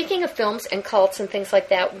 But speaking of films and cults and things like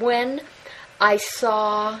that, when I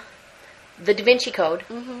saw The Da Vinci Code,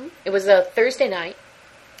 it was a Thursday night.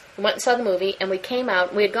 went and saw the movie, and we came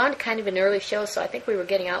out. We had gone to kind of an early show, so I think we were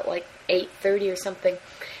getting out like 8:30 or something.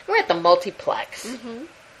 We're at the multiplex. Mm-hmm.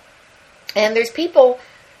 And there's people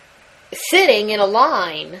sitting in a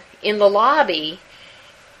line in the lobby.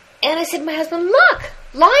 And I said to my husband, look,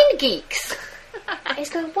 line geeks. And he's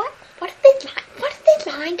going, what? What are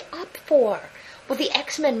they lined up for? Well, the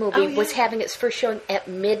X-Men movie was having its first showing at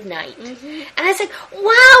midnight. Mm-hmm. And I said,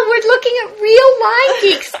 wow, we're looking at real line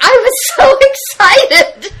geeks. I was so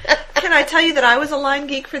excited. Can I tell you that I was a line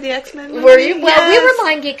geek for the X-Men movie? Were you? Well, yes. we were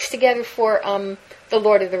line geeks together for the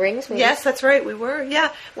Lord of the Rings movie. Yes, that's right, we were.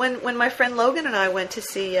 Yeah, when my friend Logan and I went to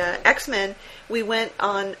see X-Men, we went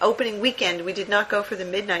on opening weekend. We did not go for the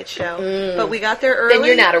midnight show, but we got there early. Then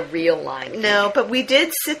you're not a real line geek. No, but we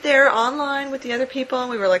did sit there online with the other people, and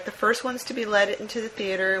we were like the first ones to be led into the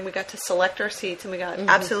theater, and we got to select our seats, and we got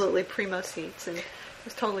absolutely primo seats, and it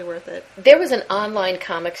was totally worth it. There was an online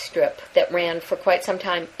comic strip that ran for quite some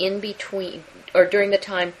time in between, or during the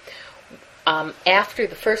time after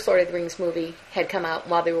the first Lord of the Rings movie had come out,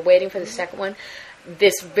 while they were waiting for the second one.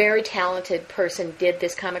 This very talented person did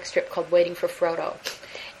this comic strip called Waiting for Frodo.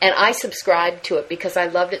 And I subscribed to it because I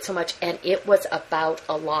loved it so much. And it was about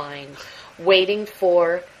a line waiting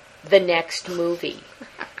for the next movie.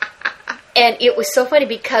 And it was so funny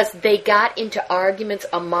because they got into arguments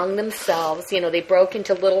among themselves. You know, they broke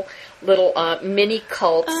into little mini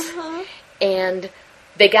cults. Uh-huh. And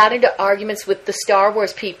they got into arguments with the Star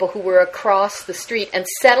Wars people who were across the street, and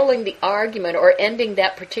settling the argument or ending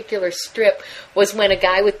that particular strip was when a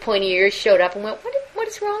guy with pointy ears showed up and went, what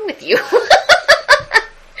is wrong with you?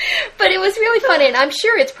 But it was really funny, and I'm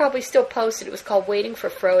sure it's probably still posted. It was called Waiting for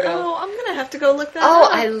Frodo. Oh, I'm going to have to go look that up. Oh,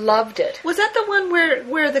 I loved it. Was that the one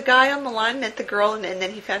where the guy on the line met the girl, and then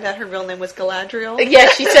he found out her real name was Galadriel? Yeah,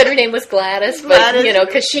 she said her name was Gladys, but, you know,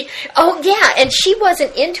 because she... Oh, yeah, and she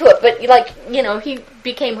wasn't into it, but, like, you know, he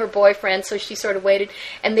became her boyfriend, so she sort of waited,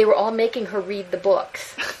 and they were all making her read the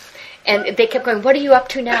books. And they kept going, what are you up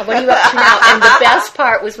to now? What are you up to now? And the best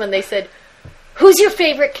part was when they said, who's your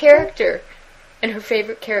favorite character? And her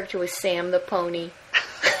favorite character was Sam the Pony.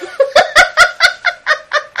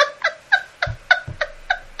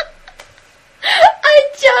 I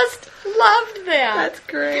just loved that. That's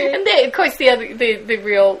great. And they, of course, the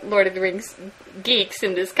real Lord of the Rings geeks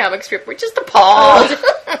in this comic strip were just appalled.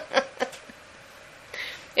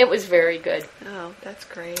 It was very good. Oh, that's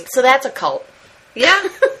great. So that's a cult. Yeah,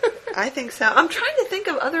 I think so. I'm trying to think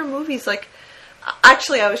of other movies like...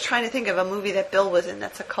 Actually, I was trying to think of a movie that Bill was in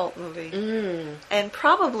that's a cult movie. And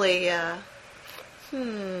probably, I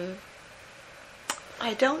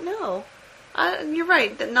don't know. You're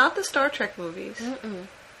right, not the Star Trek movies. Mm-mm.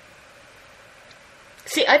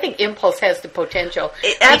 See, I think Impulse has the potential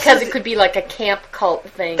because it could be like a camp cult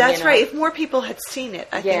thing. That's right. If more people had seen it,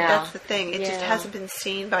 I think that's the thing. It just hasn't been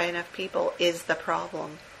seen by enough people is the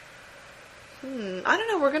problem. I don't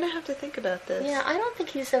know. We're going to have to think about this. Yeah, I don't think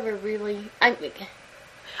he's ever really... I think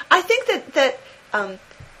that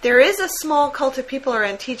there is a small cult of people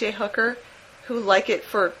around T.J. Hooker who like it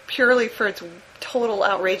purely for its total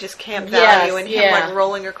outrageous camp value and him like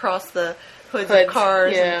rolling across the hoods of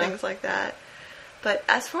cars and things like that. But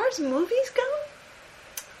as far as movies go,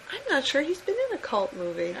 I'm not sure he's been in a cult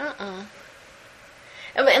movie.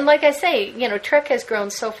 And like I say, you know, Trek has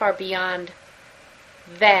grown so far beyond...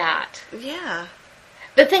 that. Yeah.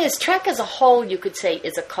 The thing is, Trek as a whole, you could say,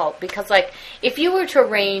 is a cult. Because, like, if you were to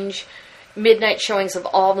arrange midnight showings of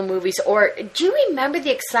all the movies, or do you remember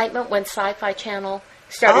the excitement when Sci-Fi Channel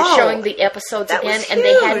started showing the episodes again, and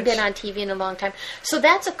they hadn't been on TV in a long time? So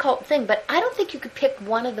that's a cult thing, but I don't think you could pick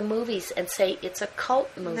one of the movies and say it's a cult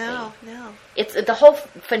movie. No. It's the whole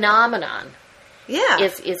phenomenon. Yeah.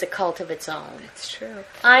 Is a cult of its own. It's true.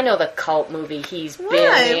 I know the cult movie he's been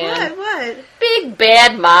in. What? Big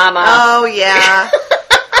Bad Mama. Oh, yeah.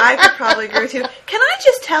 I could probably agree with you. Can I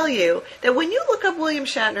just tell you that when you look up William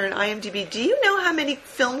Shatner in IMDb, do you know how many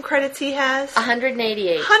film credits he has?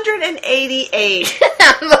 188. 188.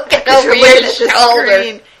 I'm looking over your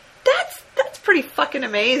shoulder. That's pretty fucking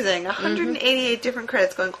amazing. 188 different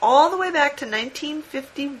credits going all the way back to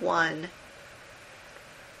 1951.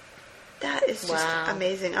 That is just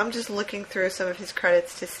amazing. I'm just looking through some of his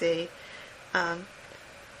credits to see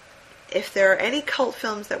if there are any cult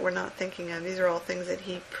films that we're not thinking of. These are all things that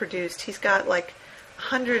he produced. He's got like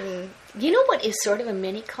 100 and... You know what is sort of a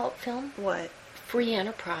mini cult film? What? Free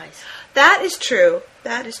Enterprise. That is true.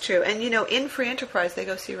 And, you know, in Free Enterprise, they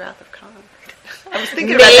go see Wrath of Khan. I was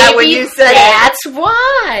thinking about that when you said that's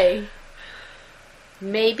why.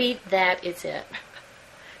 Maybe that is it.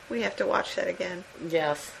 We have to watch that again.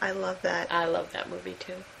 Yes. I love that. I love that movie,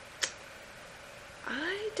 too.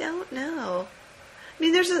 I don't know.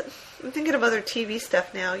 mean, I'm thinking of other TV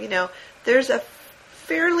stuff now. You know, there's a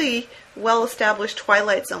fairly well-established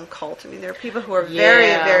Twilight Zone cult. I mean, there are people who are very,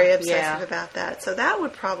 very obsessive about that. So that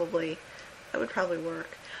would probably work.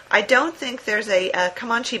 I don't think there's a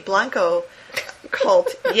Comanche Blanco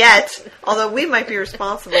cult yet, although we might be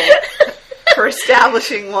responsible for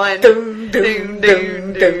establishing one. Maybe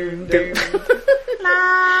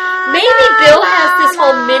Bill has this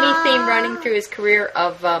whole mini theme running through his career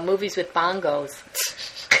of movies with bongos.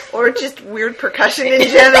 Or just weird percussion in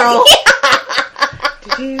general.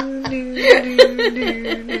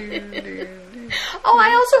 Oh,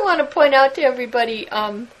 I also want to point out to everybody,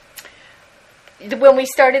 when we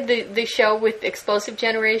started the show with Explosive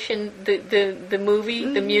Generation, the movie,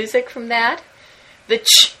 the music from that, the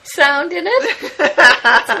ch sound in it,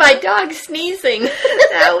 it's my dog sneezing.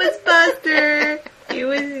 That was Buster. He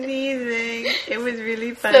was sneezing. It was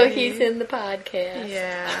really funny. So he's in the podcast.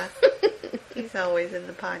 Yeah. He's always in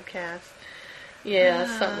the podcast. Yeah,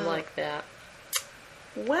 something like that.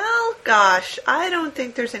 Well, gosh, I don't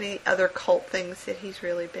think there's any other cult things that he's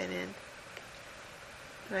really been in.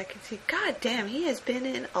 And I can see, God damn, he has been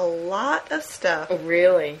in a lot of stuff. Oh,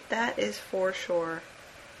 really? That is for sure.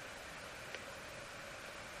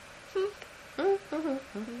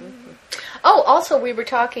 Oh, also, we were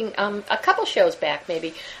talking a couple shows back,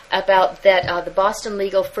 maybe, about that the Boston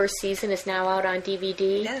Legal first season is now out on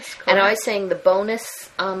DVD. Yes, correct. And I was saying the bonus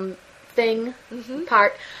thing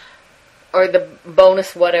part, or the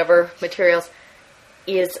bonus whatever materials,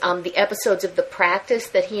 is the episodes of The Practice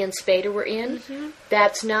that he and Spader were in.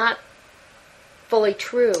 That's not fully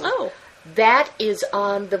true. Oh. That is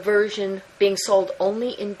on the version being sold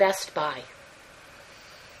only in Best Buy.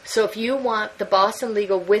 So if you want the Boston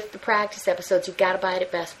Legal with The Practice episodes, you've got to buy it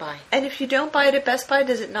at Best Buy. And if you don't buy it at Best Buy,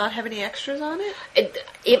 does it not have any extras on it?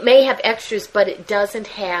 It may have extras, but it doesn't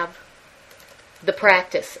have The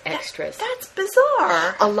Practice extras. That's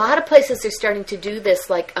bizarre. A lot of places are starting to do this,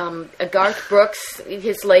 like Garth Brooks,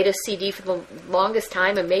 his latest CD for the longest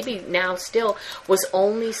time, and maybe now still, was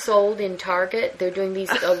only sold in Target. They're doing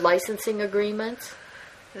these licensing agreements.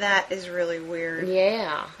 That is really weird.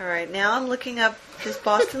 Yeah. All right, now I'm looking up this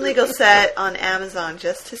Boston Legal set on Amazon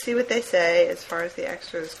just to see what they say as far as the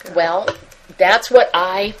extras go. Well, that's what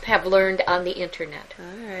I have learned on the internet. All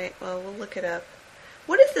right, well, we'll look it up.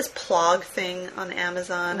 What is this plug thing on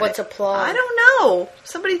Amazon? What's a plug? I don't know.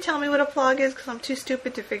 Somebody tell me what a plug is, because I'm too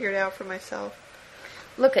stupid to figure it out for myself.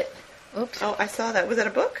 Look at... Oops. Oh, I saw that. Was that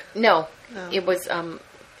a book? No. Oh. It was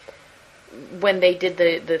when they did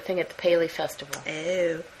the thing at the Paley Festival.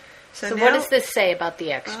 Oh. So now, what does this say about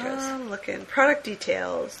the extras? I'm looking. Product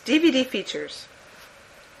details. DVD features.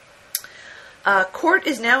 Court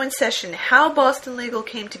is now in session. How Boston Legal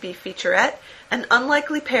Came to Be featurette. An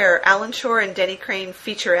unlikely pair, Alan Shore and Denny Crane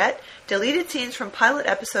featurette. Deleted scenes from pilot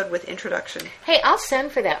episode with introduction. Hey, I'll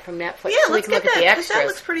send for that from Netflix Yeah, so we let's can get look at the that, because extras. that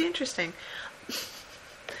looks pretty interesting.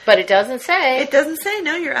 But it doesn't say. It doesn't say.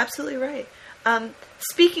 No, you're absolutely right.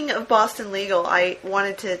 Speaking of Boston Legal, I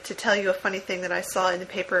wanted to tell you a funny thing that I saw in the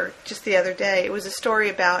paper just the other day. It was a story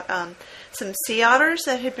about some sea otters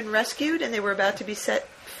that had been rescued and they were about to be set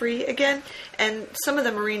free again. And some of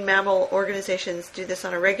the marine mammal organizations do this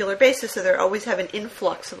on a regular basis, so they always have an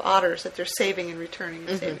influx of otters that they're saving and returning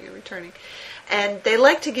and saving and returning. And they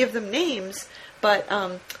like to give them names, but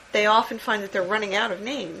they often find that they're running out of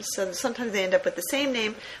names. So sometimes they end up with the same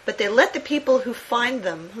name, but they let the people who find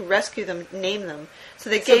them, who rescue them, name them. So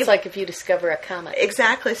it's like if you discover a comet.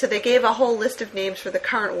 Exactly. So they gave a whole list of names for the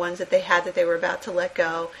current ones that they had that they were about to let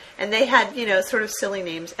go. And they had, sort of silly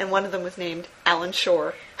names. And one of them was named Alan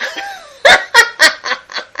Shore. I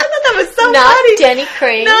thought that was so Not funny. Denny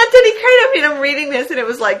Crane. Not Denny Crane. I mean, I'm reading this and it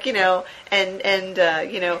was like,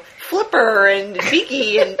 Flipper and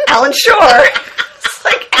Beaky and Alan Shore. It's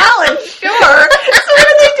like, Alan Shore? So what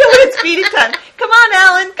are they doing? It's feeding time. Come on,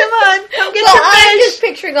 Alan. Come on. Come get your I'm fish. just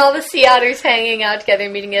picturing all the sea otters hanging out together,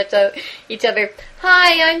 meeting each other.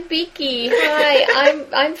 Hi, I'm Beaky. Hi,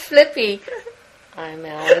 I'm Flippy. I'm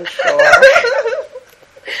Alan Shore. Alan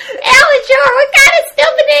Shore, what kind of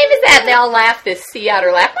stupid name is that? And they all laugh, this sea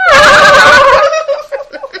otter laugh.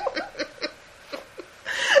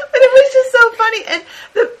 But it was just so funny. And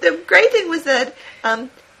the great thing was that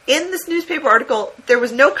in this newspaper article, there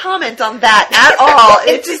was no comment on that at all.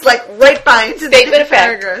 It's just like right by into the Statement of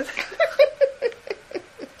fact. paragraphs.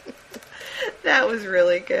 That was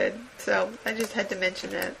really good. So I just had to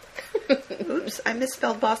mention that. Oops, I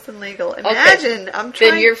misspelled Boston Legal. Imagine, okay. I'm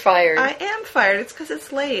trying. Then you're fired. I am fired. It's because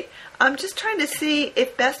it's late. I'm just trying to see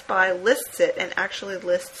if Best Buy lists it and actually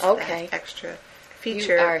lists that extra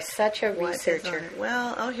feature. You are such a What is on researcher. it?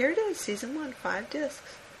 Well, here it is. Season 1, 5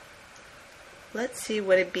 discs. Let's see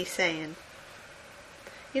what it'd be saying.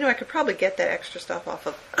 You know, I could probably get that extra stuff off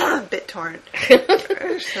of BitTorrent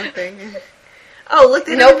or something. Oh, look.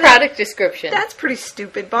 No product description. That's pretty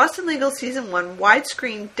stupid. Boston Legal Season 1,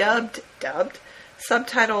 widescreen dubbed,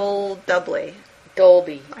 subtitle doubly.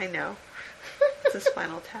 Dolby. I know. It's a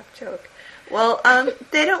Spinal Tap joke. Well,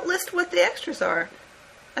 they don't list what the extras are.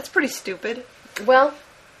 That's pretty stupid. Well,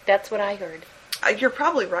 that's what I heard. You're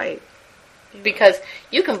probably right. Because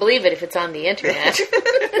you can believe it if it's on the internet.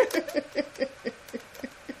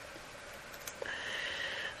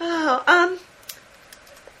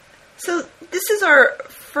 So this is our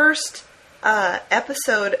first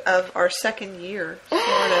episode of our second year,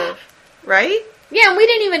 sort of, right? Yeah, and we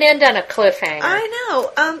didn't even end on a cliffhanger.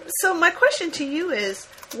 I know. So my question to you is,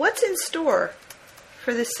 what's in store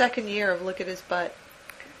for this second year of Look at His Butt?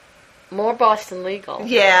 More Boston Legal.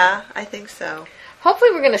 Yeah, I think so.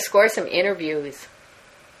 Hopefully we're going to score some interviews.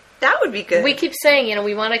 That would be good. We keep saying,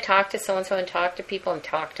 we want to talk to so-and-so and talk to people and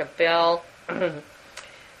talk to Bill.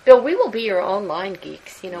 Bill, we will be your own line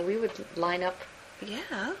geeks. We would line up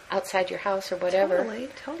outside your house or whatever.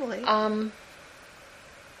 Totally.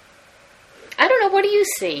 I don't know. What do you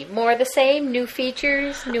see? More of the same? New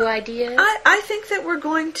features? New ideas? I think that we're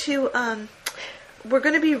going to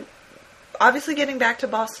be obviously getting back to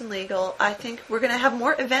Boston Legal. I think we're going to have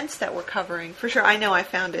more events that we're covering. For sure. I know I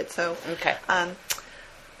found it. So okay.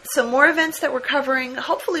 So more events that we're covering,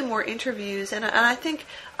 hopefully more interviews, and I think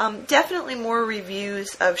definitely more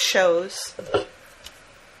reviews of shows.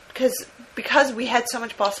 Because we had so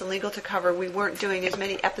much Boston Legal to cover, we weren't doing as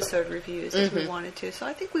many episode reviews as we wanted to. So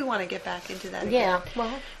I think we want to get back into that again. Yeah,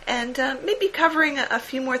 well. And maybe covering a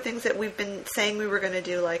few more things that we've been saying we were going to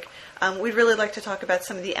do, like we'd really like to talk about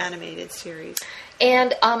some of the animated series.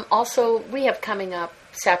 And also, we have coming up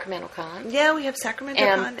Sacramento Con. Yeah, we have Sacramento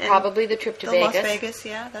and Con. Probably the trip to Vegas. Las Vegas,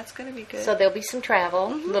 yeah, that's going to be good. So there'll be some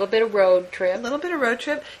travel, a little bit of road trip. A little bit of road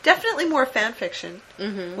trip. Definitely more fan fiction.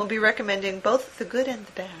 Mm-hmm. We'll be recommending both the good and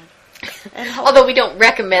the bad. And although we don't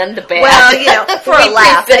recommend the bad. Well, for a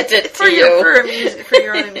laugh. For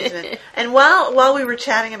your own amusement. And while we were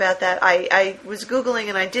chatting about that, I was Googling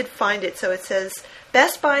and I did find it. So it says,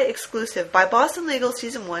 Best Buy exclusive, buy Boston Legal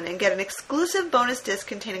Season 1 and get an exclusive bonus disc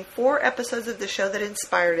containing 4 episodes of the show that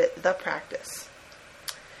inspired it, The Practice.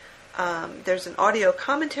 There's an audio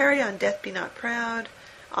commentary on Death Be Not Proud,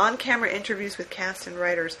 on-camera interviews with cast and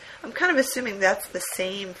writers. I'm kind of assuming that's the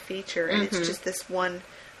same feature, and it's just this one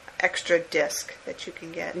extra disc that you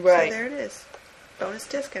can get. Right. So there it is. Bonus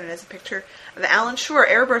disc, and it has a picture of Alan Shore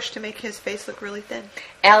airbrushed to make his face look really thin.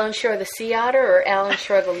 Alan Shore the sea otter or Alan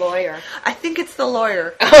Shore the lawyer? I think it's the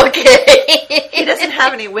lawyer. Okay. He doesn't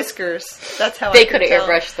have any whiskers. That's how they could have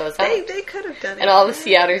airbrushed those out. They could have done it. And all the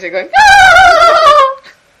sea otters are going, ah!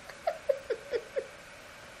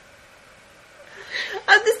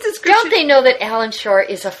 This description. Don't they know that Alan Shore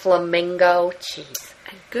is a flamingo? Jeez.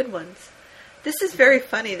 Good ones. This is very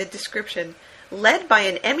funny, the description. Led by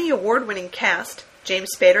an Emmy Award-winning cast, James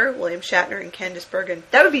Spader, William Shatner, and Candice Bergen.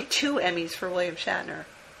 That would be 2 Emmys for William Shatner.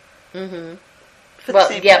 Mm-hmm.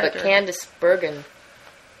 Well, yeah, but Candice Bergen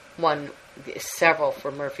won several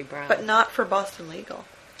for Murphy Brown. But not for Boston Legal.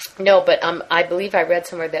 No, but I believe I read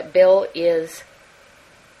somewhere that Bill is,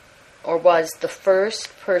 or was, the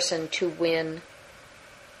first person to win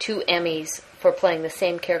 2 Emmys for playing the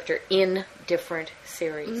same character in different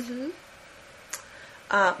series. Mm-hmm.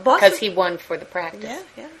 Because he won for The Practice.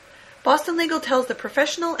 Yeah. Boston Legal tells the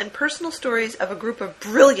professional and personal stories of a group of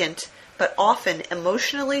brilliant, but often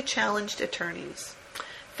emotionally challenged attorneys.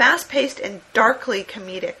 Fast-paced and darkly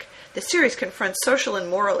comedic, the series confronts social and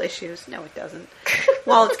moral issues. No, it doesn't.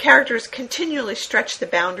 While its characters continually stretch the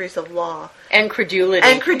boundaries of law. And credulity.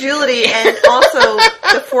 And also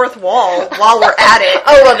the fourth wall while we're at it.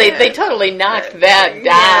 Oh, well, they totally knocked that down.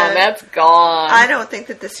 Yeah. That's gone. I don't think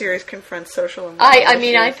that the series confronts social and moral issues. I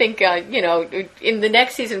mean, I think, in the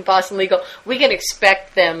next season of Boston Legal, we can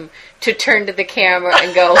expect them to turn to the camera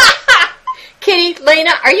and go, Kitty,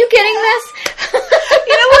 Lena, are you getting this?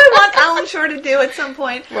 You know what I want Alan Shore to do at some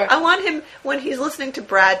point? What? I want him, when he's listening to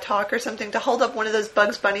Brad talk or something, to hold up one of those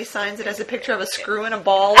Bugs Bunny signs that has a picture of a screw and a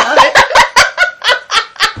ball on it.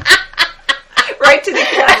 Right to the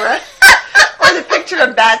camera. Or the picture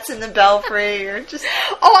of bats in the belfry, or just...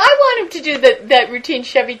 Oh, I want him to do that routine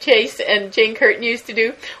Chevy Chase and Jane Curtin used to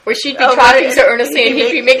do, where she'd be talking so earnestly and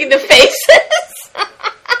he'd be making the faces.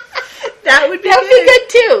 That would be good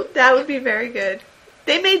too. That would be very good.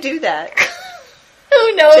 They may do that.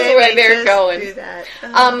 Who knows where they're going? Do that.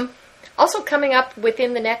 Also coming up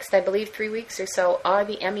within the next, I believe, 3 weeks or so, are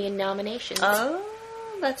the Emmy nominations. Oh,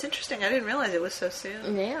 that's interesting. I didn't realize it was so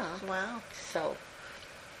soon. Yeah. Wow. So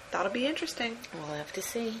That'll be interesting. We'll have to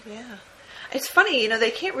see. Yeah. It's funny,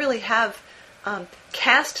 they can't really have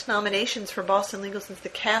cast nominations for Boston Legal since the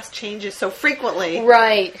cast changes so frequently.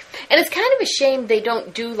 Right. And it's kind of a shame they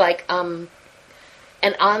don't do like an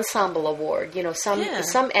ensemble award.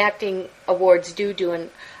 Some acting awards do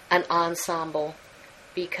an ensemble,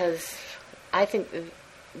 because I think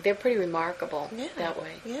they're pretty remarkable that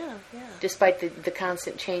way. Yeah. Despite the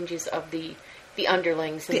constant changes of the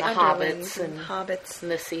underlings and the hobbits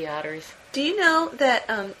and the sea otters. Do you know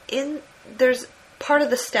that there's part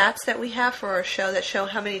of the stats that we have for our show that show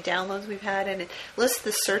how many downloads we've had, and it lists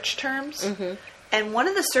the search terms. Mm-hmm. And one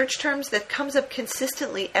of the search terms that comes up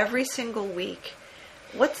consistently every single week,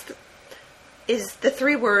 is the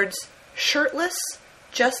 3 words shirtless,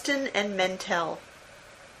 Justin, and Mentel,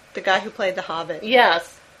 the guy who played the Hobbit.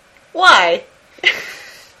 Yes. Why?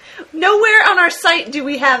 Nowhere on our site do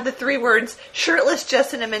we have the 3 words shirtless,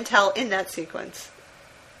 Justin, and Mentel in that sequence.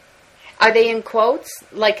 Are they in quotes?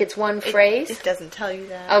 Like it's one phrase? It doesn't tell you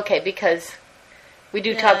that. Okay, because we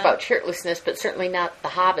do talk about shirtlessness, but certainly not the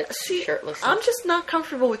Hobbit's shirtlessness. I'm just not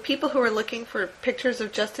comfortable with people who are looking for pictures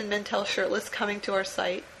of Justin Mentel shirtless coming to our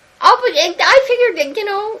site. Oh, but I figured,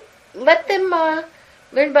 let them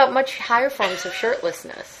learn about much higher forms of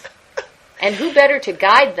shirtlessness. And who better to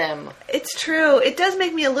guide them? It's true. It does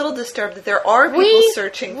make me a little disturbed that there are people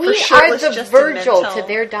searching for shirtless We are the Justin Virgil Mentel. to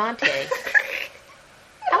their Dante.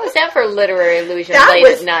 How was that for a literary illusion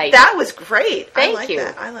at night? That was great. Thank you.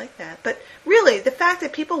 I like that. But really, the fact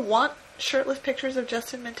that people want shirtless pictures of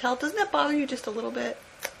Justin Mentel, doesn't that bother you just a little bit?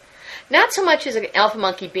 Not so much as an alpha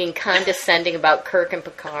monkey being condescending about Kirk and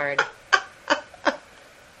Picard.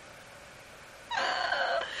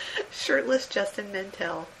 Shirtless Justin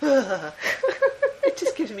Mentel. It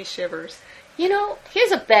just gives me shivers.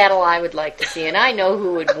 Here's a battle I would like to see, and I know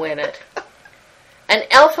who would win it. An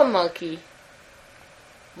alpha monkey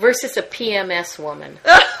versus a PMS woman.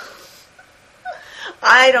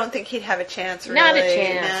 I don't think he'd have a chance, really. Not a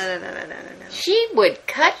chance. No. She would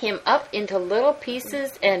cut him up into little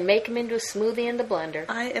pieces and make him into a smoothie in the blender.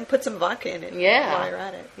 And put some vodka in it Yeah. while you're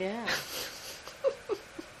at it. Yeah.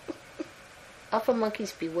 Alpha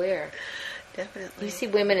monkeys beware. Definitely. You see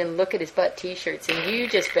women and look at his butt t-shirts, and you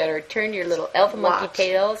just better turn your little alpha monkey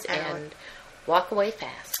tails and walk away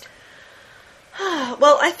fast.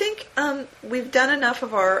 Well, I think we've done enough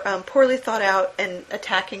of our poorly thought out and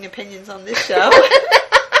attacking opinions on this show.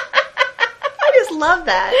 I just love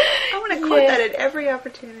that. I want to quote that at every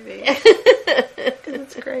opportunity. Because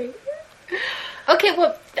it's great. Okay,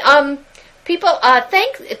 well, people,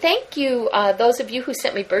 thank you, those of you who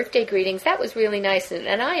sent me birthday greetings. That was really nice,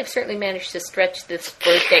 and I have certainly managed to stretch this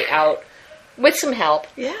birthday out with some help.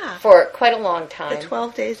 Yeah. For quite a long time. The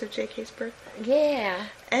 12 days of JK's birthday. Yeah.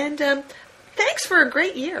 And thanks for a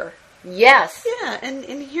great year. Yes. Yeah, and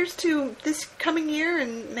here's to this coming year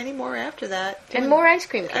and many more after that. And more ice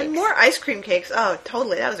cream cakes. And more ice cream cakes. Oh,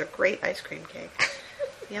 totally. That was a great ice cream cake.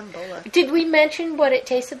 Yumbola. Did we mention what it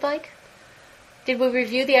tasted like? Did we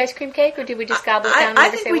review the ice cream cake, or did we just gobble it down? I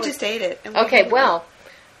think we just ate it. Okay, well,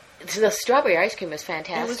 the strawberry ice cream was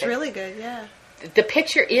fantastic. It was really good, yeah. The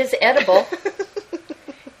picture is edible.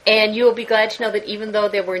 And you will be glad to know that even though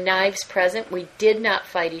there were knives present, we did not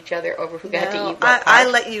fight each other over who got to eat what part. I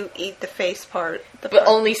let you eat the face part. But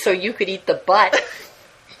only so you could eat the butt.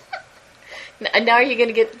 Now are you going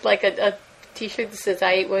to get like a t-shirt that says,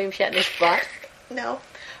 I ate William Shatner's butt? No.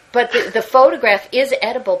 But the photograph is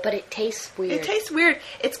edible, but it tastes weird. It tastes weird.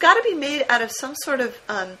 It's got to be made out of some sort of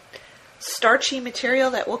starchy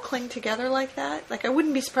material that will cling together like that. Like, I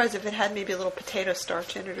wouldn't be surprised if it had maybe a little potato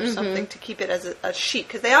starch in it or something to keep it as a sheet,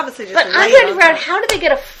 because they obviously just But I'm trying to figure out, how do they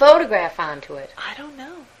get a photograph onto it? I don't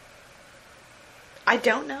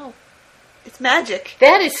know. It's magic.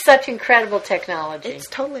 That is such incredible technology. It's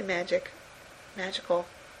totally magical.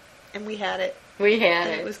 And we had it. We had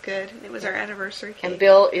it. It was good. It was our anniversary cake. And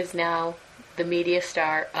Bill is now the media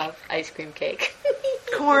star of ice cream cake.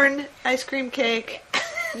 Corn, ice cream cake.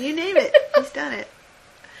 You name it. He's done it.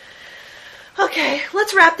 Okay,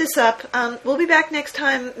 let's wrap this up. We'll be back next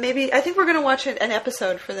time. Maybe, I think we're going to watch an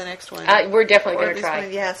episode for the next one. We're definitely going to try.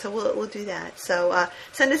 Yeah, so we'll do that. So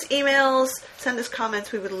send us emails, send us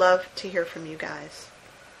comments. We would love to hear from you guys.